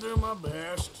 I'll do my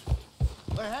best.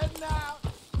 We're heading out.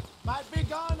 Might be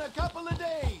gone a couple of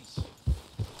days.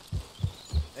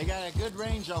 They got a good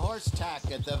range of horse tack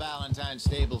at the Valentine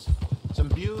stables. Some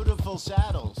beautiful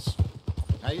saddles.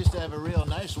 I used to have a real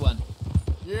nice one.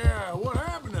 Yeah, what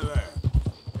happened to that?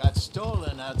 Got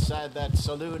stolen outside that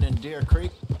saloon in Deer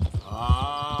Creek.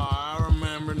 Ah, I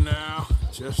remember now.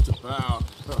 Just about.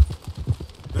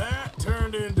 That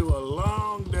turned into a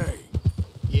long day.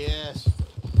 Yes.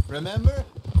 Remember?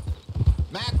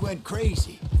 Mac went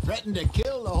crazy, threatened to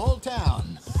kill the whole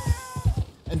town.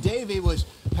 And Davy was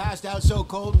passed out so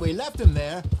cold we left him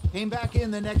there, came back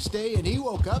in the next day, and he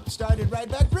woke up, started right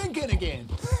back drinking again.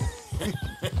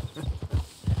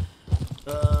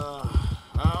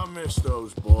 I miss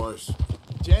those boys.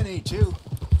 Jenny, too.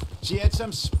 She had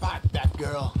some spot, that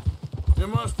girl. It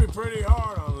must be pretty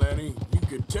hard on Lenny. You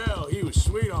could tell he was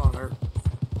sweet on her.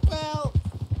 Well,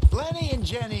 Lenny and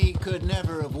Jenny could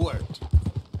never have worked.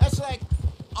 That's like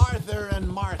Arthur and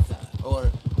Martha,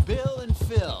 or Bill and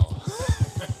Phil.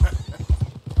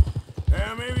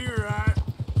 Yeah, maybe you're right.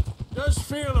 Does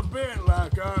feel a bit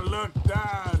like our luck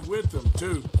died with them,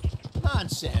 too.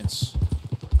 Nonsense.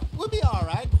 We'll be all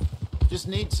right. Just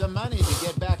need some money to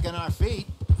get back on our feet.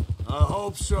 I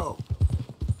hope so.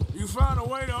 You found a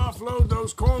way to offload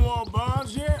those Cornwall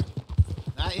bonds yet?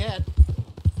 Not yet.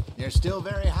 They're still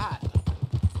very hot.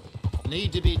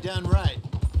 Need to be done right.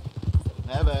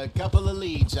 I have a couple of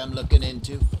leads I'm looking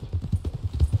into.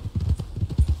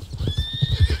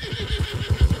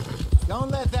 Don't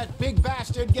let that big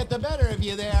bastard get the better of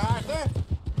you there, Arthur.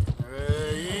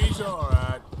 He's all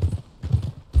right.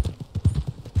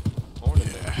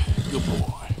 Yeah, good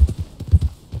boy.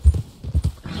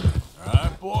 All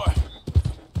right, boy.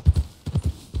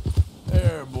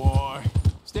 There, boy.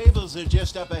 Stables are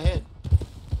just up ahead.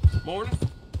 Morning.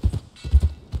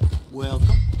 Welcome.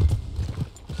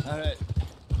 All right,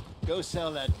 go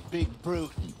sell that big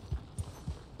brute and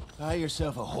buy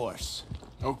yourself a horse.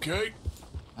 Okay.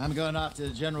 I'm going off to the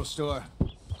general store.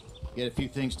 Get a few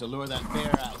things to lure that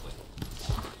bear out with.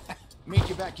 Meet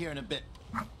you back here in a bit.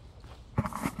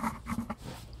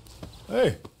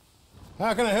 Hey,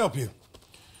 how can I help you?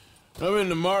 I'm in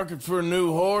the market for a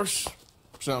new horse.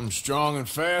 Something strong and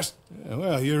fast. Yeah,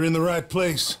 well, you're in the right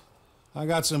place. I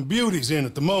got some beauties in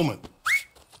at the moment.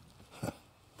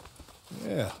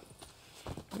 Yeah.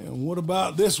 And what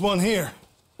about this one here?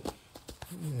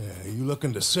 Yeah, you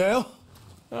looking to sell?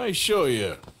 I ain't sure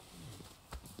yet.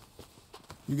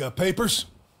 You got papers?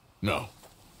 No.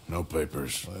 No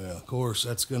papers. Well, of course,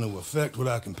 that's going to affect what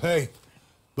I can pay.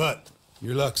 But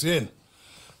your luck's in.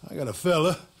 I got a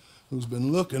fella who's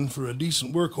been looking for a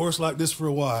decent workhorse like this for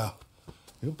a while.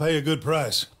 He'll pay a good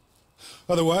price.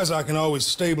 Otherwise, I can always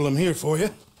stable him here for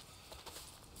you.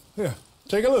 Here,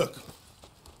 take a look.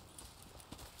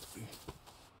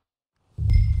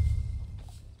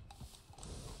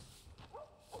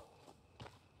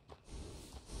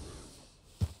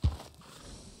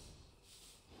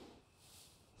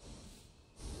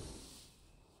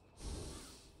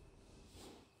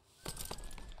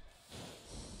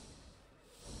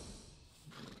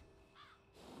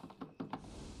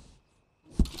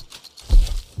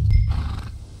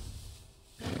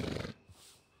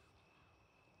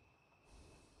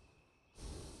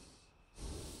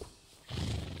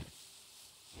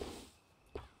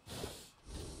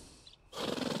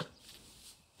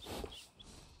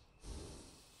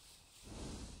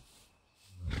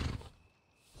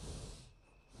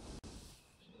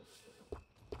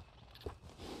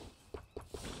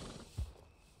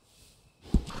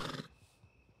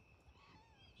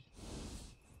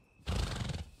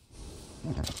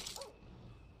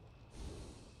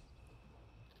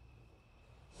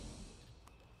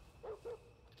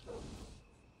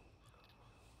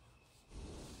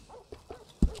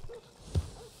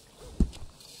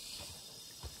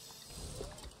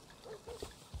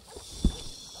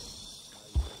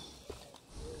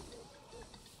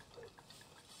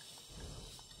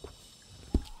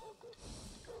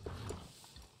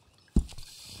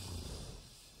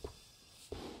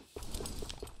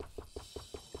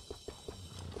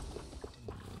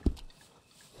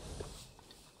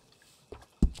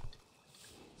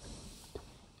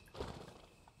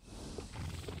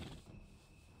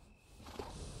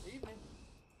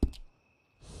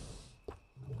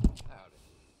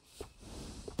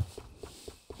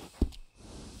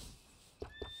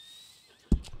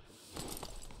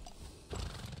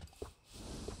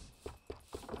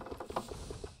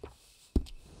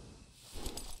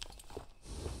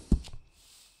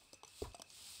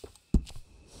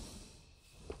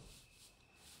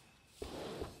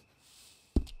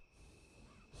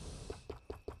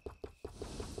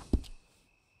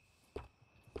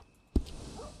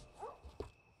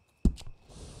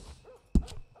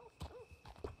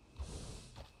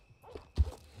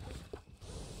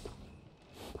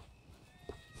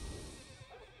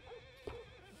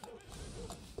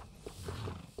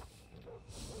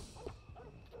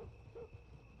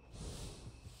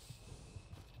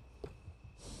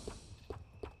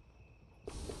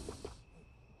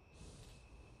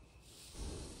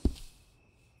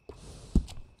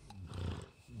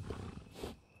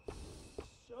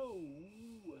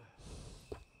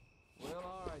 Well,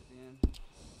 all right then.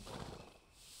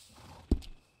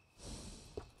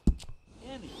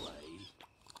 Anyway.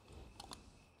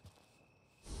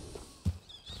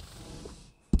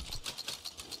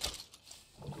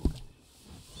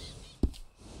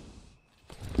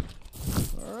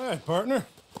 All right, partner.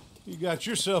 You got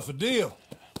yourself a deal.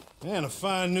 And a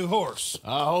fine new horse.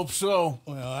 I hope so.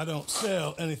 Well, I don't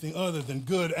sell anything other than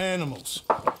good animals.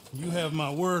 You have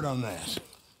my word on that.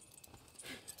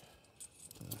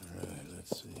 All right,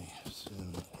 let's see.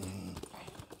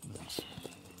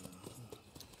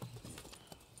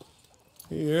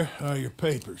 Here are your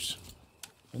papers.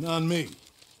 And on me,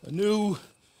 a new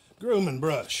grooming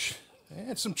brush.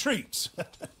 And some treats.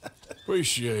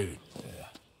 Appreciate it.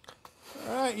 Yeah.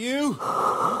 All right, you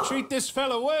treat this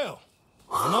fella well.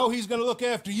 I know he's gonna look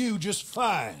after you just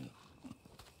fine.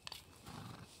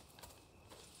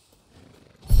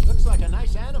 Looks like a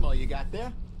nice animal you got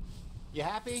there. You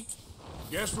happy?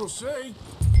 Guess we'll see.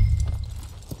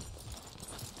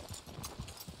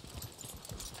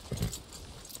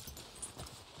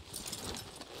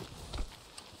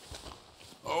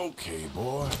 Okay,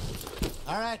 boy.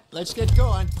 All right, let's get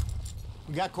going.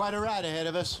 We got quite a ride ahead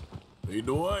of us. Lead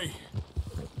the way.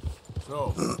 So,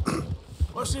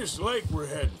 what's this lake we're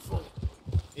heading for?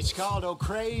 It's called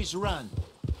O'Creagh's Run,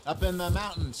 up in the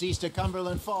mountains east of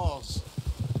Cumberland Falls.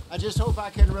 I just hope I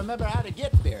can remember how to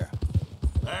get there.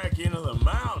 Back into the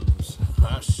mountains?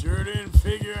 I sure didn't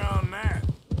figure on that.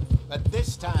 But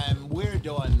this time, we're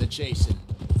doing the chasing.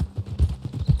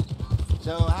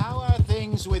 So how are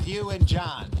things with you and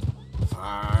John?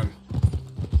 Fine.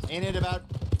 Ain't it about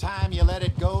time you let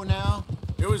it go now?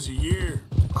 It was a year,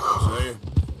 I'll say.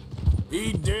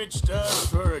 He ditched us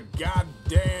for a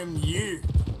goddamn year.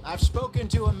 I've spoken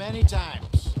to him many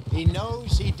times. He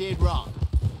knows he did wrong.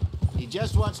 He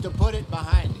just wants to put it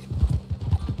behind him.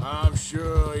 I'm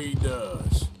sure he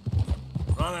does.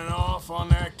 Running off on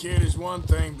that kid is one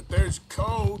thing, but there's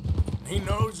code. He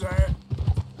knows that.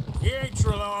 He ain't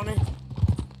Trelawney.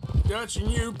 Dutch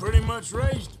and you pretty much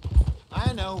raised him.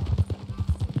 I know.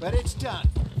 But it's done.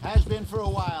 Has been for a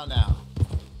while now.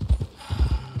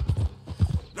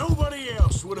 Nobody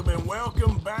else would have been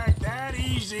welcomed back that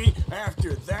easy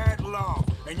after that long.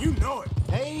 And you know it.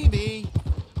 Maybe.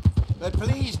 But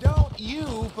please don't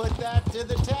you put that to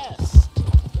the test.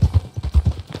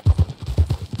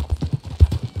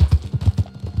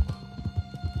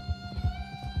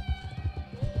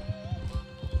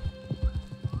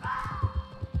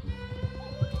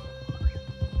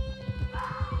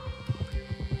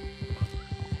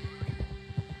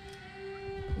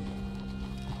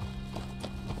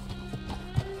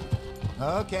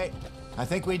 Okay, I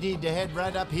think we need to head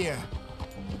right up here.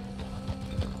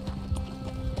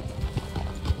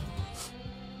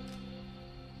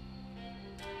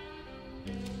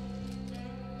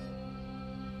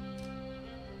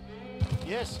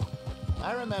 Yes,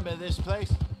 I remember this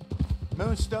place.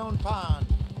 Moonstone Pond.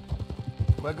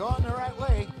 We're going the right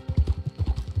way.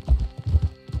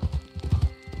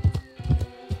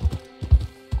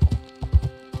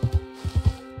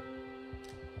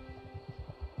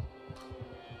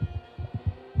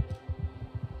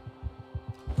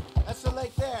 That's the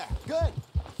lake there. Good.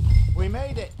 We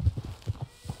made it.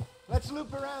 Let's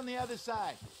loop around the other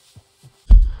side.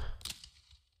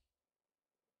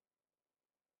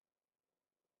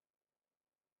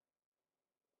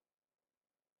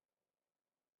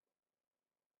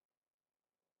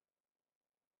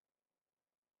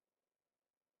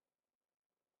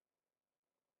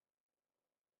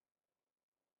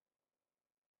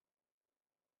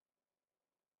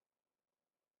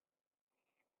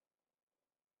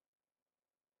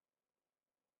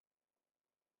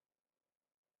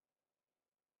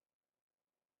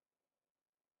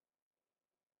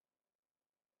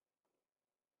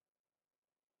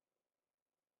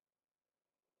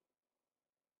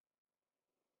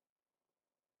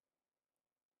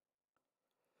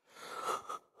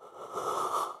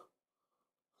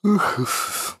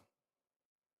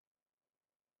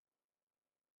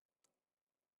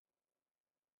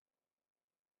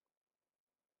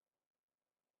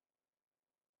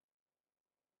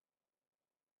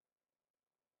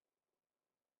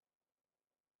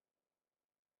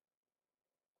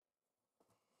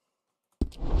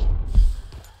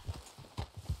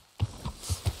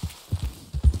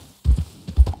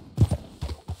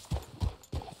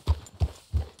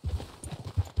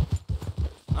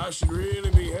 I should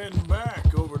really be heading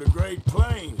back over to Great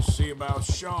Plains to see about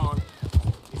Sean.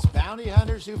 It's bounty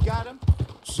hunters who've got him?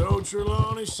 So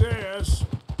Trelawney says.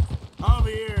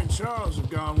 Javier and Charles have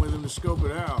gone with him to scope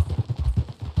it out.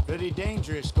 Pretty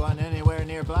dangerous going anywhere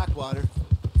near Blackwater.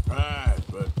 Right,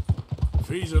 but if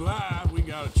he's alive, we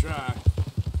gotta try.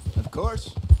 Of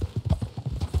course.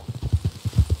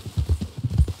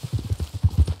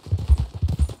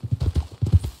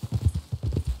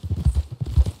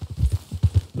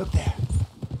 Look there.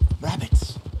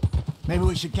 Rabbits. Maybe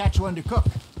we should catch one to cook.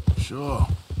 Sure.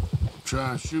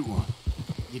 Try and shoot one.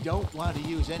 You don't want to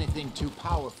use anything too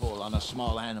powerful on a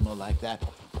small animal like that.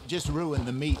 Just ruin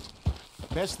the meat.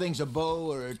 Best thing's a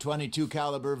bow or a .22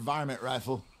 caliber varmint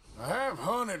rifle. I have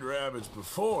hunted rabbits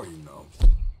before, you know.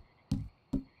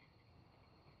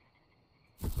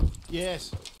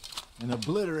 Yes, and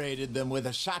obliterated them with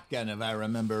a shotgun, if I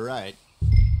remember right.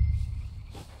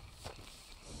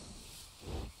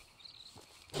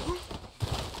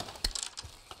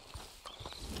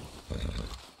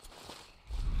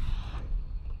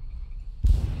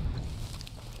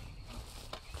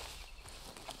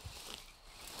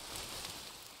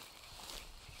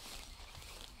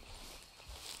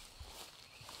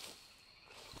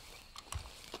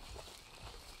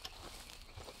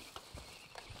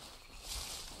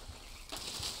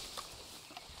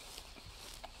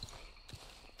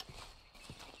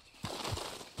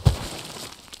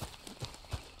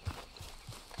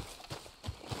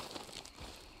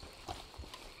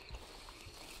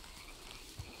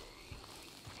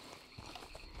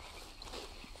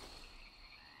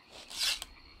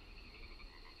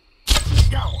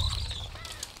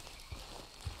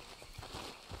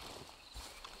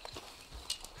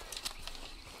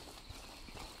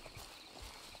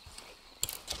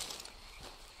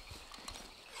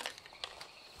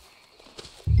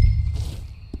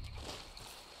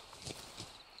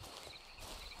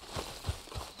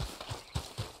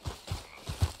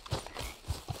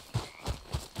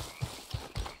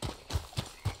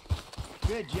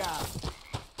 Good job.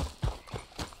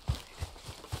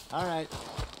 All right.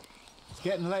 It's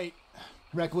getting late.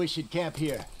 Reckon we should camp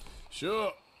here.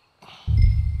 Sure.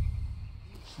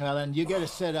 Well, then you get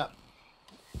us set up.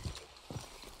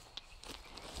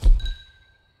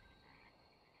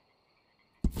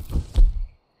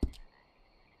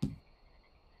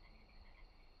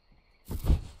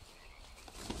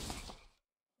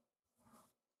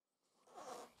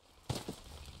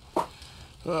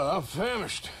 I'm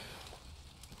famished.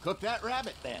 Cook that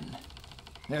rabbit, then.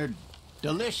 They're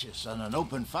delicious on an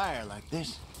open fire like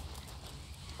this.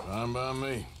 Fine by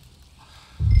me.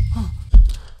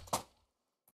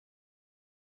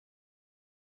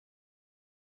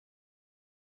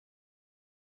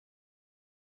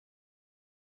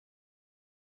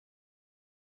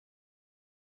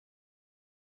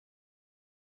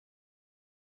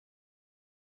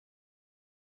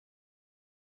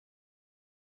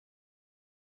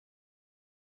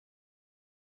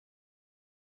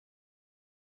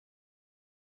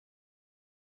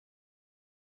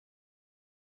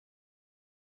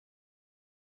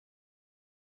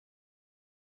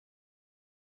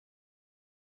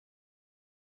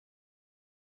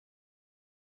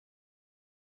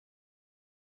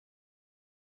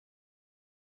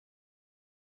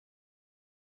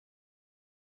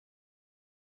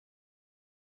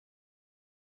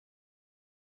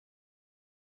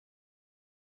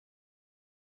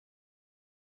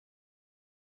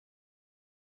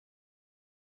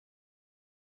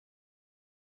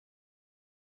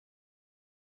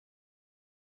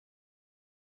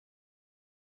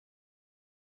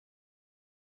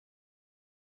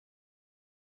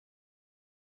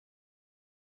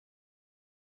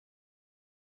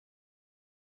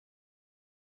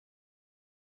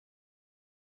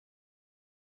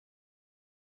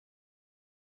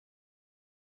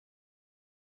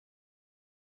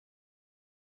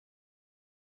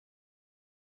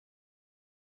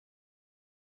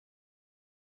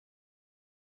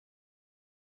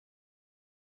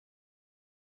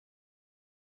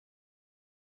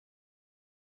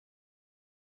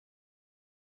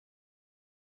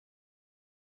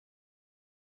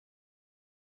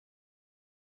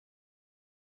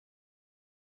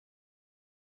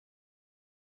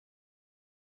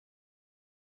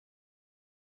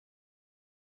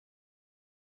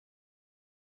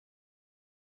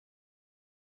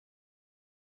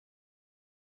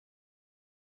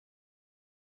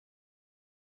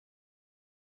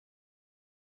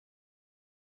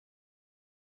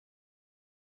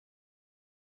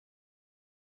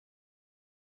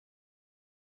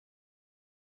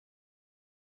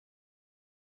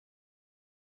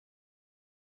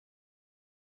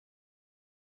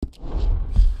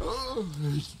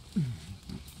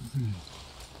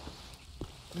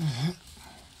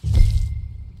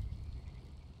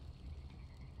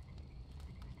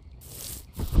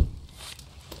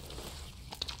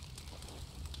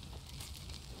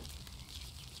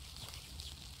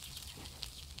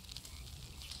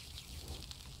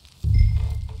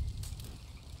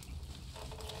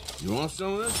 You want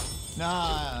some of this? No,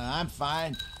 I'm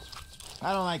fine.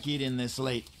 I don't like eating this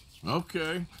late.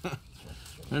 Okay.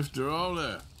 After all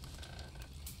that.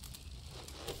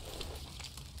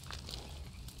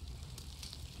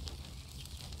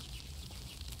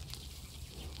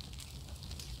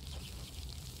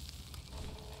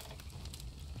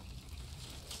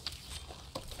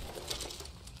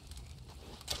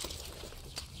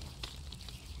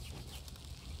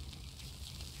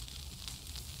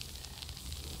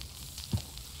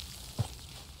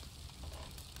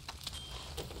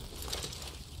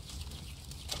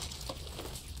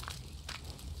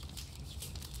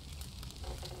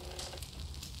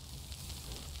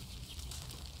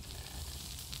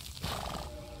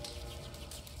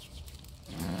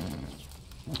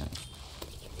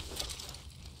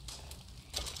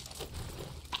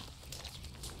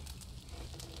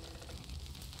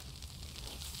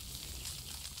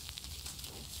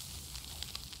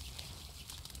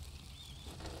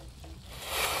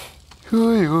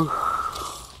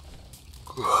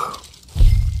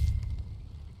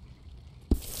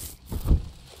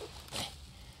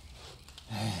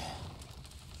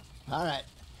 All right.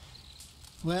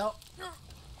 Well,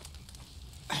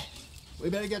 we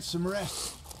better get some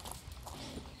rest.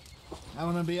 I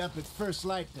want to be up at first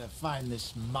light to find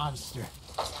this monster.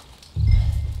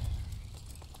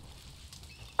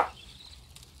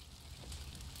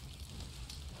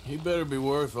 He better be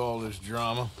worth all this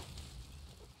drama.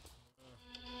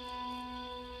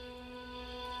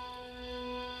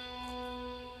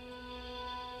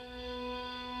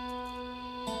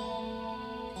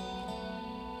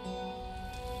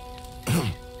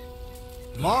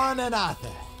 Morning, Arthur.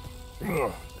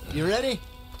 You ready?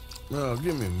 Well,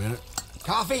 give me a minute.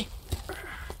 Coffee?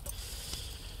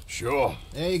 Sure.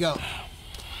 There you go.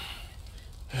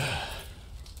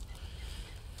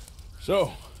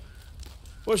 So,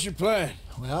 what's your plan?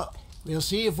 Well, we'll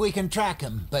see if we can track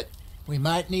him, but we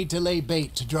might need to lay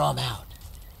bait to draw him out.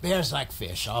 Bears like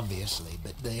fish, obviously,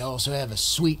 but they also have a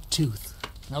sweet tooth.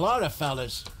 A lot of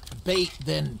fellas bait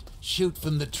than shoot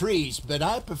from the trees, but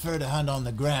I prefer to hunt on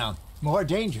the ground. More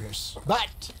dangerous.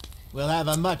 But we'll have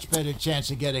a much better chance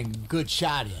of getting a good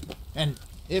shot in. And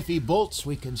if he bolts,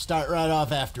 we can start right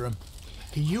off after him.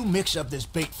 Can you mix up this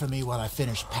bait for me while I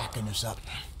finish packing this up?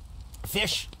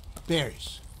 Fish,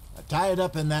 berries. Tie it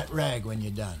up in that rag when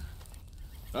you're done.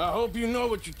 I hope you know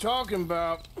what you're talking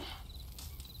about.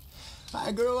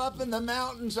 I grew up in the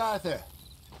mountains, Arthur.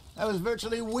 I was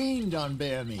virtually weaned on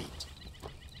bear meat.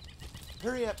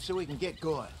 Hurry up so we can get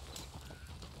going.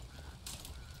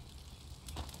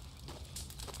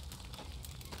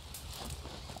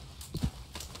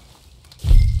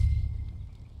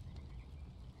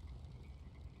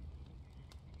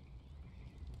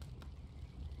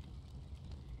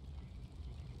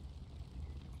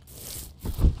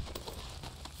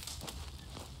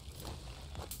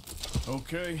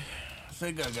 Okay, I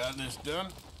think I got this done.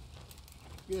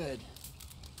 Good.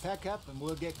 Pack up and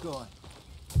we'll get going.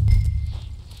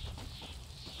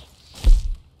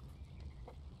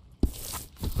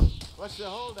 What's the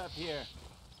hold up here?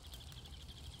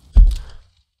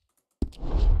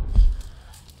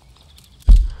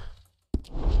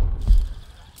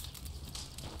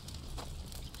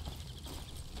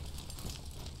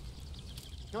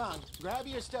 Come on, grab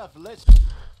your stuff. Let's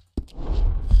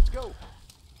go.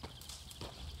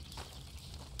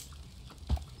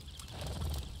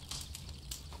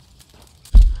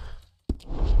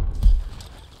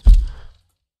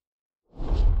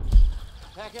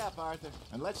 Pack up, Arthur,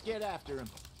 and let's get after him.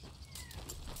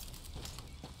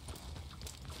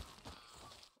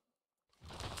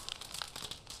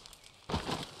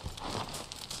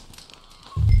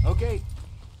 Okay,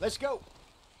 let's go.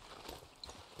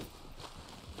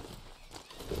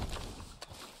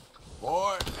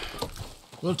 Boy.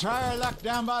 We'll try our luck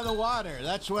down by the water.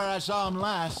 That's where I saw him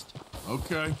last.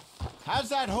 Okay. How's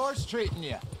that horse treating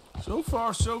you? So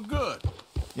far, so good.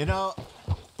 You know,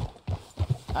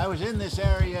 I was in this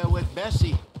area with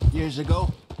Bessie years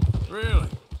ago. Really?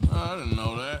 I didn't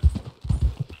know that.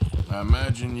 I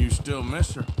imagine you still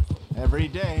miss her. Every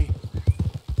day.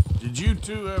 Did you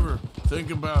two ever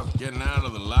think about getting out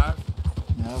of the life?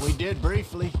 We did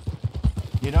briefly.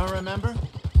 You don't remember?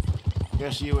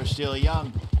 Guess you were still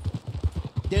young.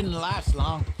 Didn't last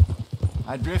long.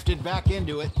 I drifted back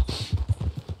into it.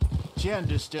 She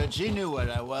understood. She knew what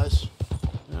I was.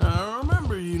 I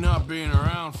remember you not being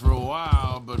around for a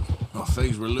while, but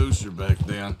things were looser back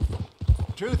then.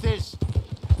 Truth is,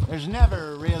 there's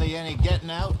never really any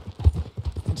getting out.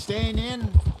 And staying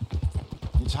in,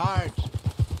 it's hard.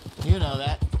 You know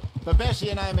that. But Bessie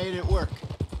and I made it work.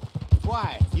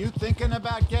 Why? You thinking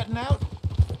about getting out?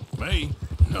 Me?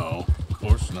 No, of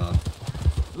course not.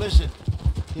 Listen,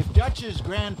 if Dutch's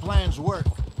grand plans work,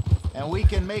 and we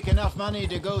can make enough money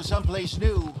to go someplace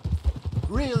new,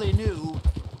 really new,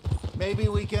 maybe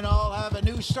we can all have a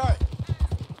new start.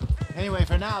 Anyway,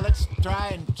 for now, let's try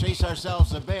and chase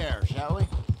ourselves a bear, shall we?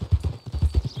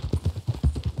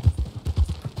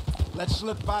 Let's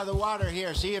look by the water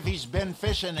here, see if he's been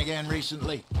fishing again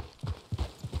recently.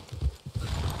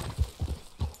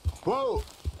 Whoa!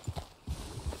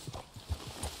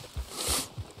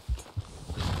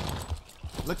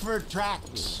 Look for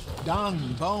tracks,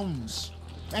 dung, bones,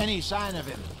 any sign of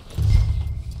him.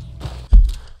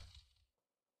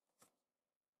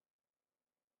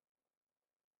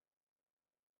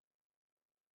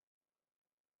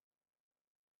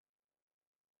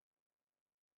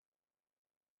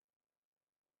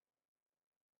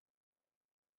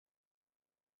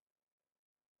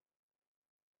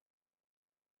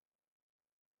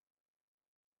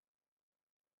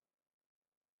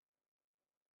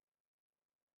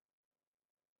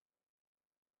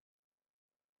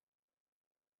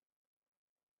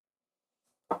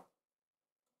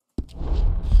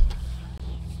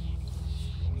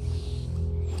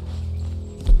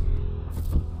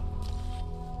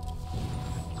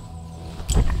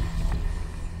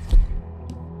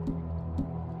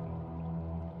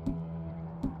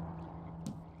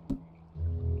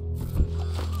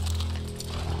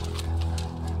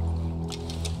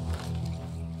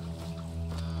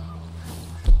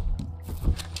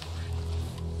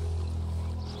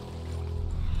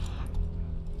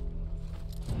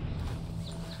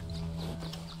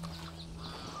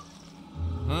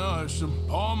 Well, there's some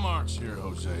paw marks here,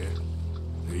 Hosea.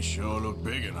 They sure look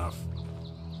big enough.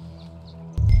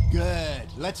 Good.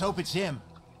 Let's hope it's him.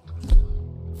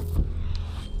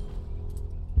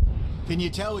 Can you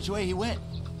tell which way he went?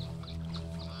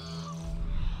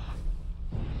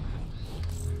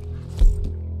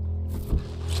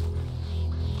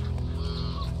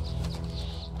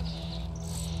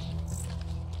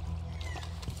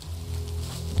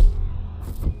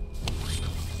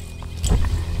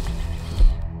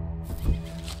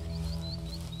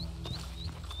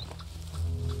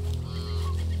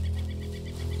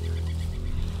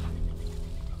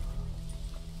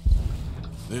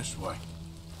 This way.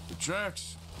 The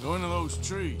tracks go into those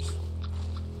trees.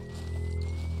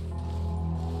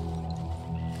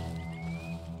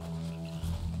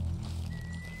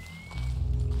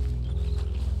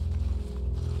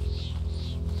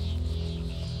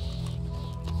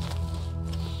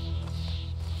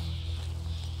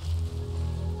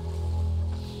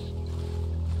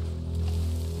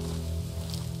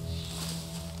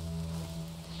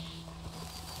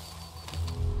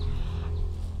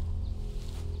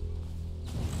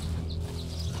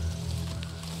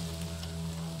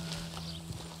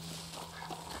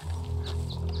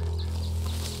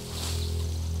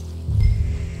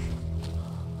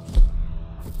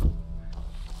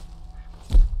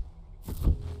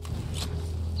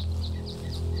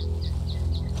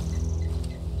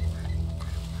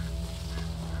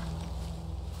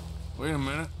 Wait a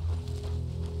minute.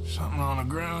 Something on the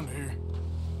ground here.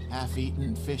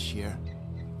 Half-eaten fish here.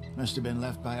 Must have been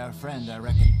left by our friend, I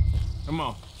reckon. Come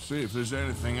on, see if there's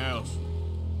anything else.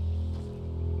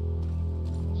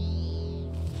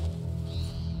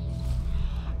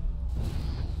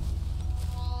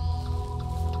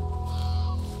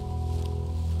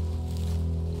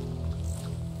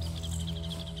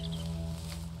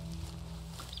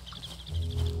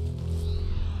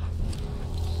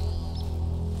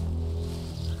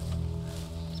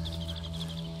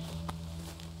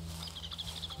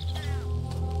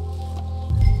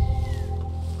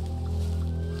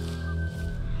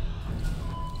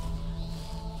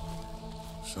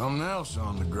 Something else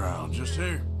on the ground, just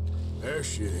here. There's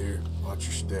shit here. Watch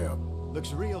your step.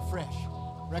 Looks real fresh.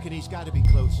 Reckon he's got to be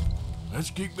close. Let's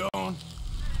keep going.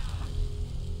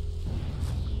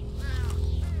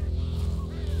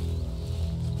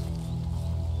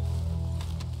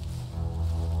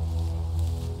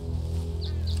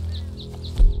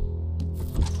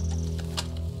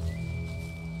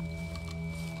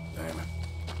 Damn it.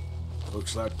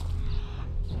 Looks like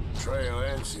trail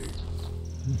ends here.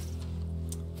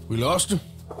 We lost him?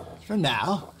 For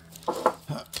now.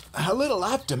 A little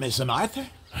optimism, Arthur.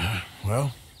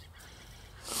 Well,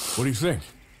 what do you think?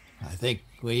 I think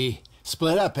we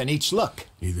split up and each look.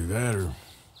 Either that or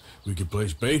we could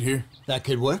place bait here. That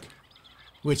could work.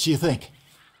 Which you think?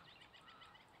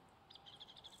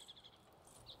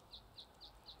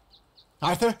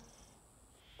 Arthur?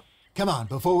 Come on,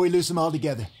 before we lose them all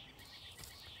together.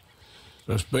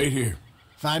 Let's bait here.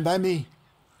 Fine by me.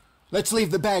 Let's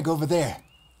leave the bag over there.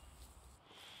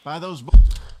 By those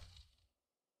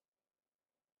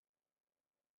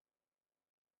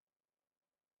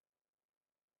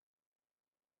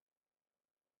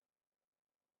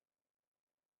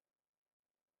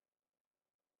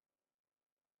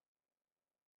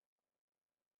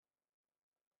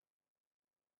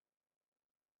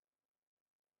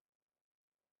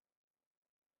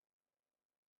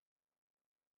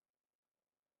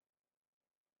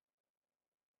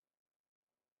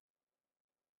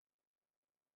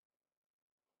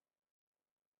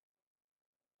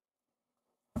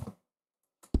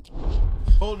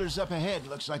boulders up ahead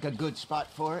looks like a good spot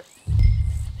for it.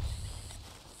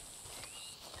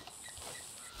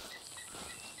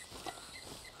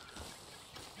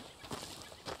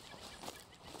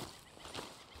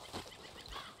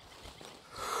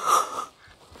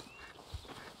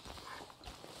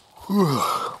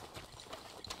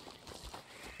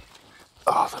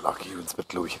 Ah, da lag ich ins Bett,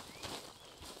 glaube ich.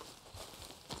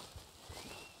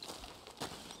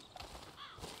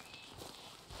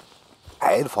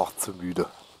 Einfach zu müde.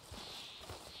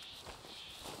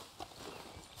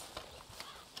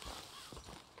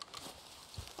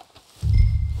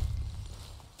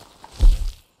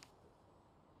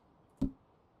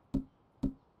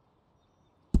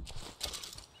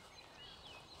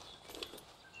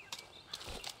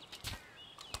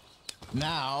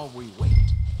 Now we wait.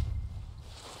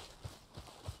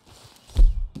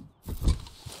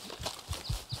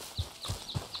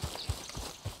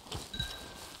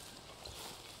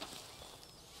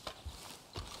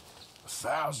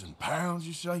 £1,000,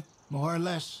 you say? More or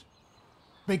less.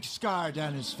 Big scar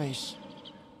down his face.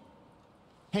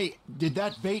 Hey, did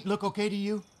that bait look okay to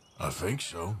you? I think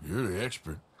so. You're the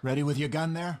expert. Ready with your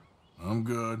gun there? I'm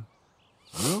good.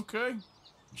 You okay?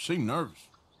 You seem nervous.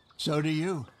 So do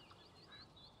you.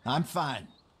 I'm fine.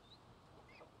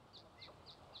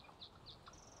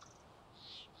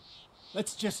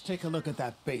 Let's just take a look at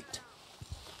that bait.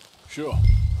 Sure.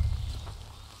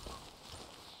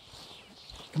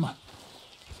 Come on.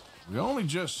 We only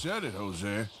just said it,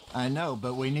 Jose. I know,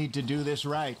 but we need to do this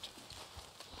right.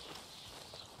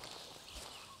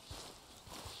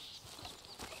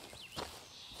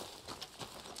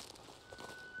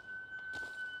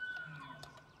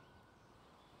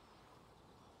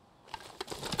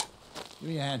 Give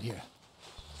me a hand here.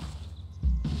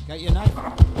 Got your knife?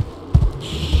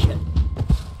 Shit.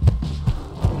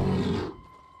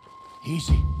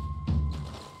 Easy.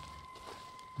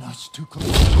 No, it's too close.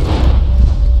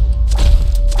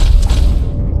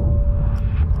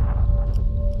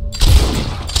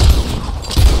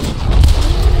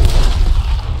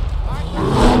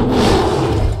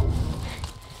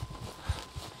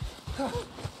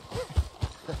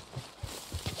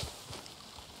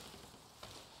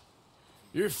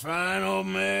 You're fine, old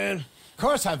man. Of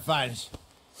course I'm fine.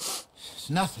 It's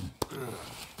nothing.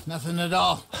 Nothing at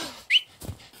all.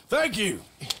 Thank you,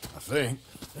 I think.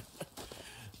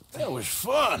 That was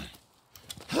fun.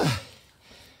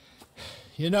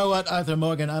 You know what, Arthur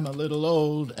Morgan? I'm a little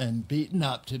old and beaten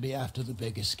up to be after the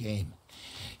biggest game.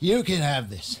 You can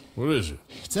have this. What is it?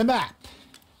 It's a map.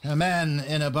 A man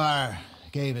in a bar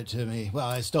gave it to me. Well,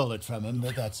 I stole it from him,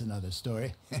 but that's another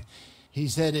story. He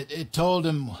said it told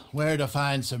him where to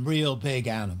find some real big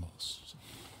animals.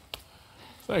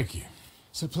 Thank you.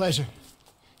 It's a pleasure.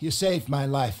 You saved my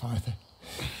life, Arthur.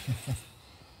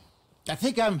 I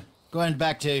think I'm going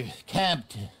back to camp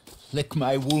to lick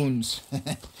my wounds.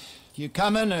 You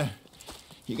coming, or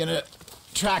you gonna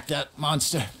track that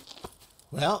monster?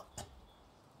 Well,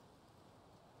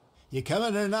 you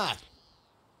coming or not?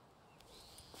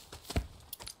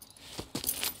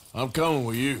 I'm coming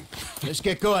with you. Let's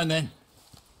get going, then.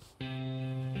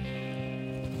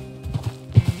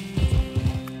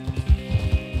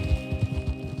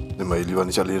 Nimm mal hier lieber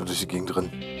nicht alleine durch die Gegend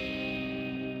rennen.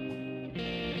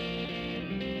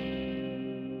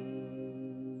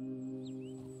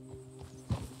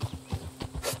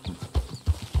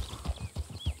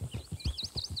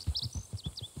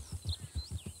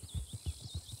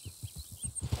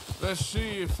 Let's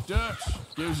see if Dutch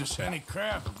gives us any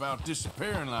crap about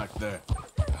disappearing like that.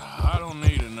 I don't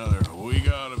need another "we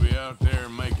gotta be out there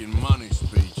making money"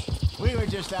 speech. We were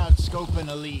just out scoping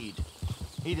a lead.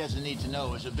 He doesn't need to know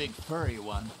it was a big furry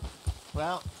one.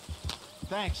 Well,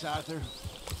 thanks, Arthur.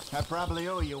 I probably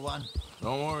owe you one.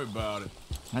 Don't worry about it.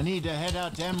 I need to head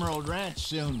out to Emerald Ranch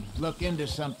soon. Look into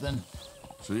something.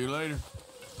 See you later.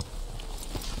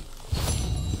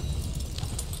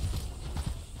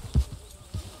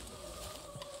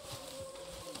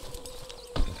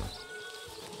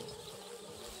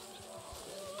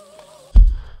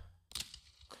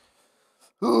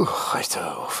 Reicht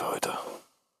ja auch für heute.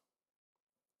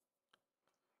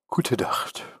 Gute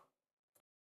Nacht.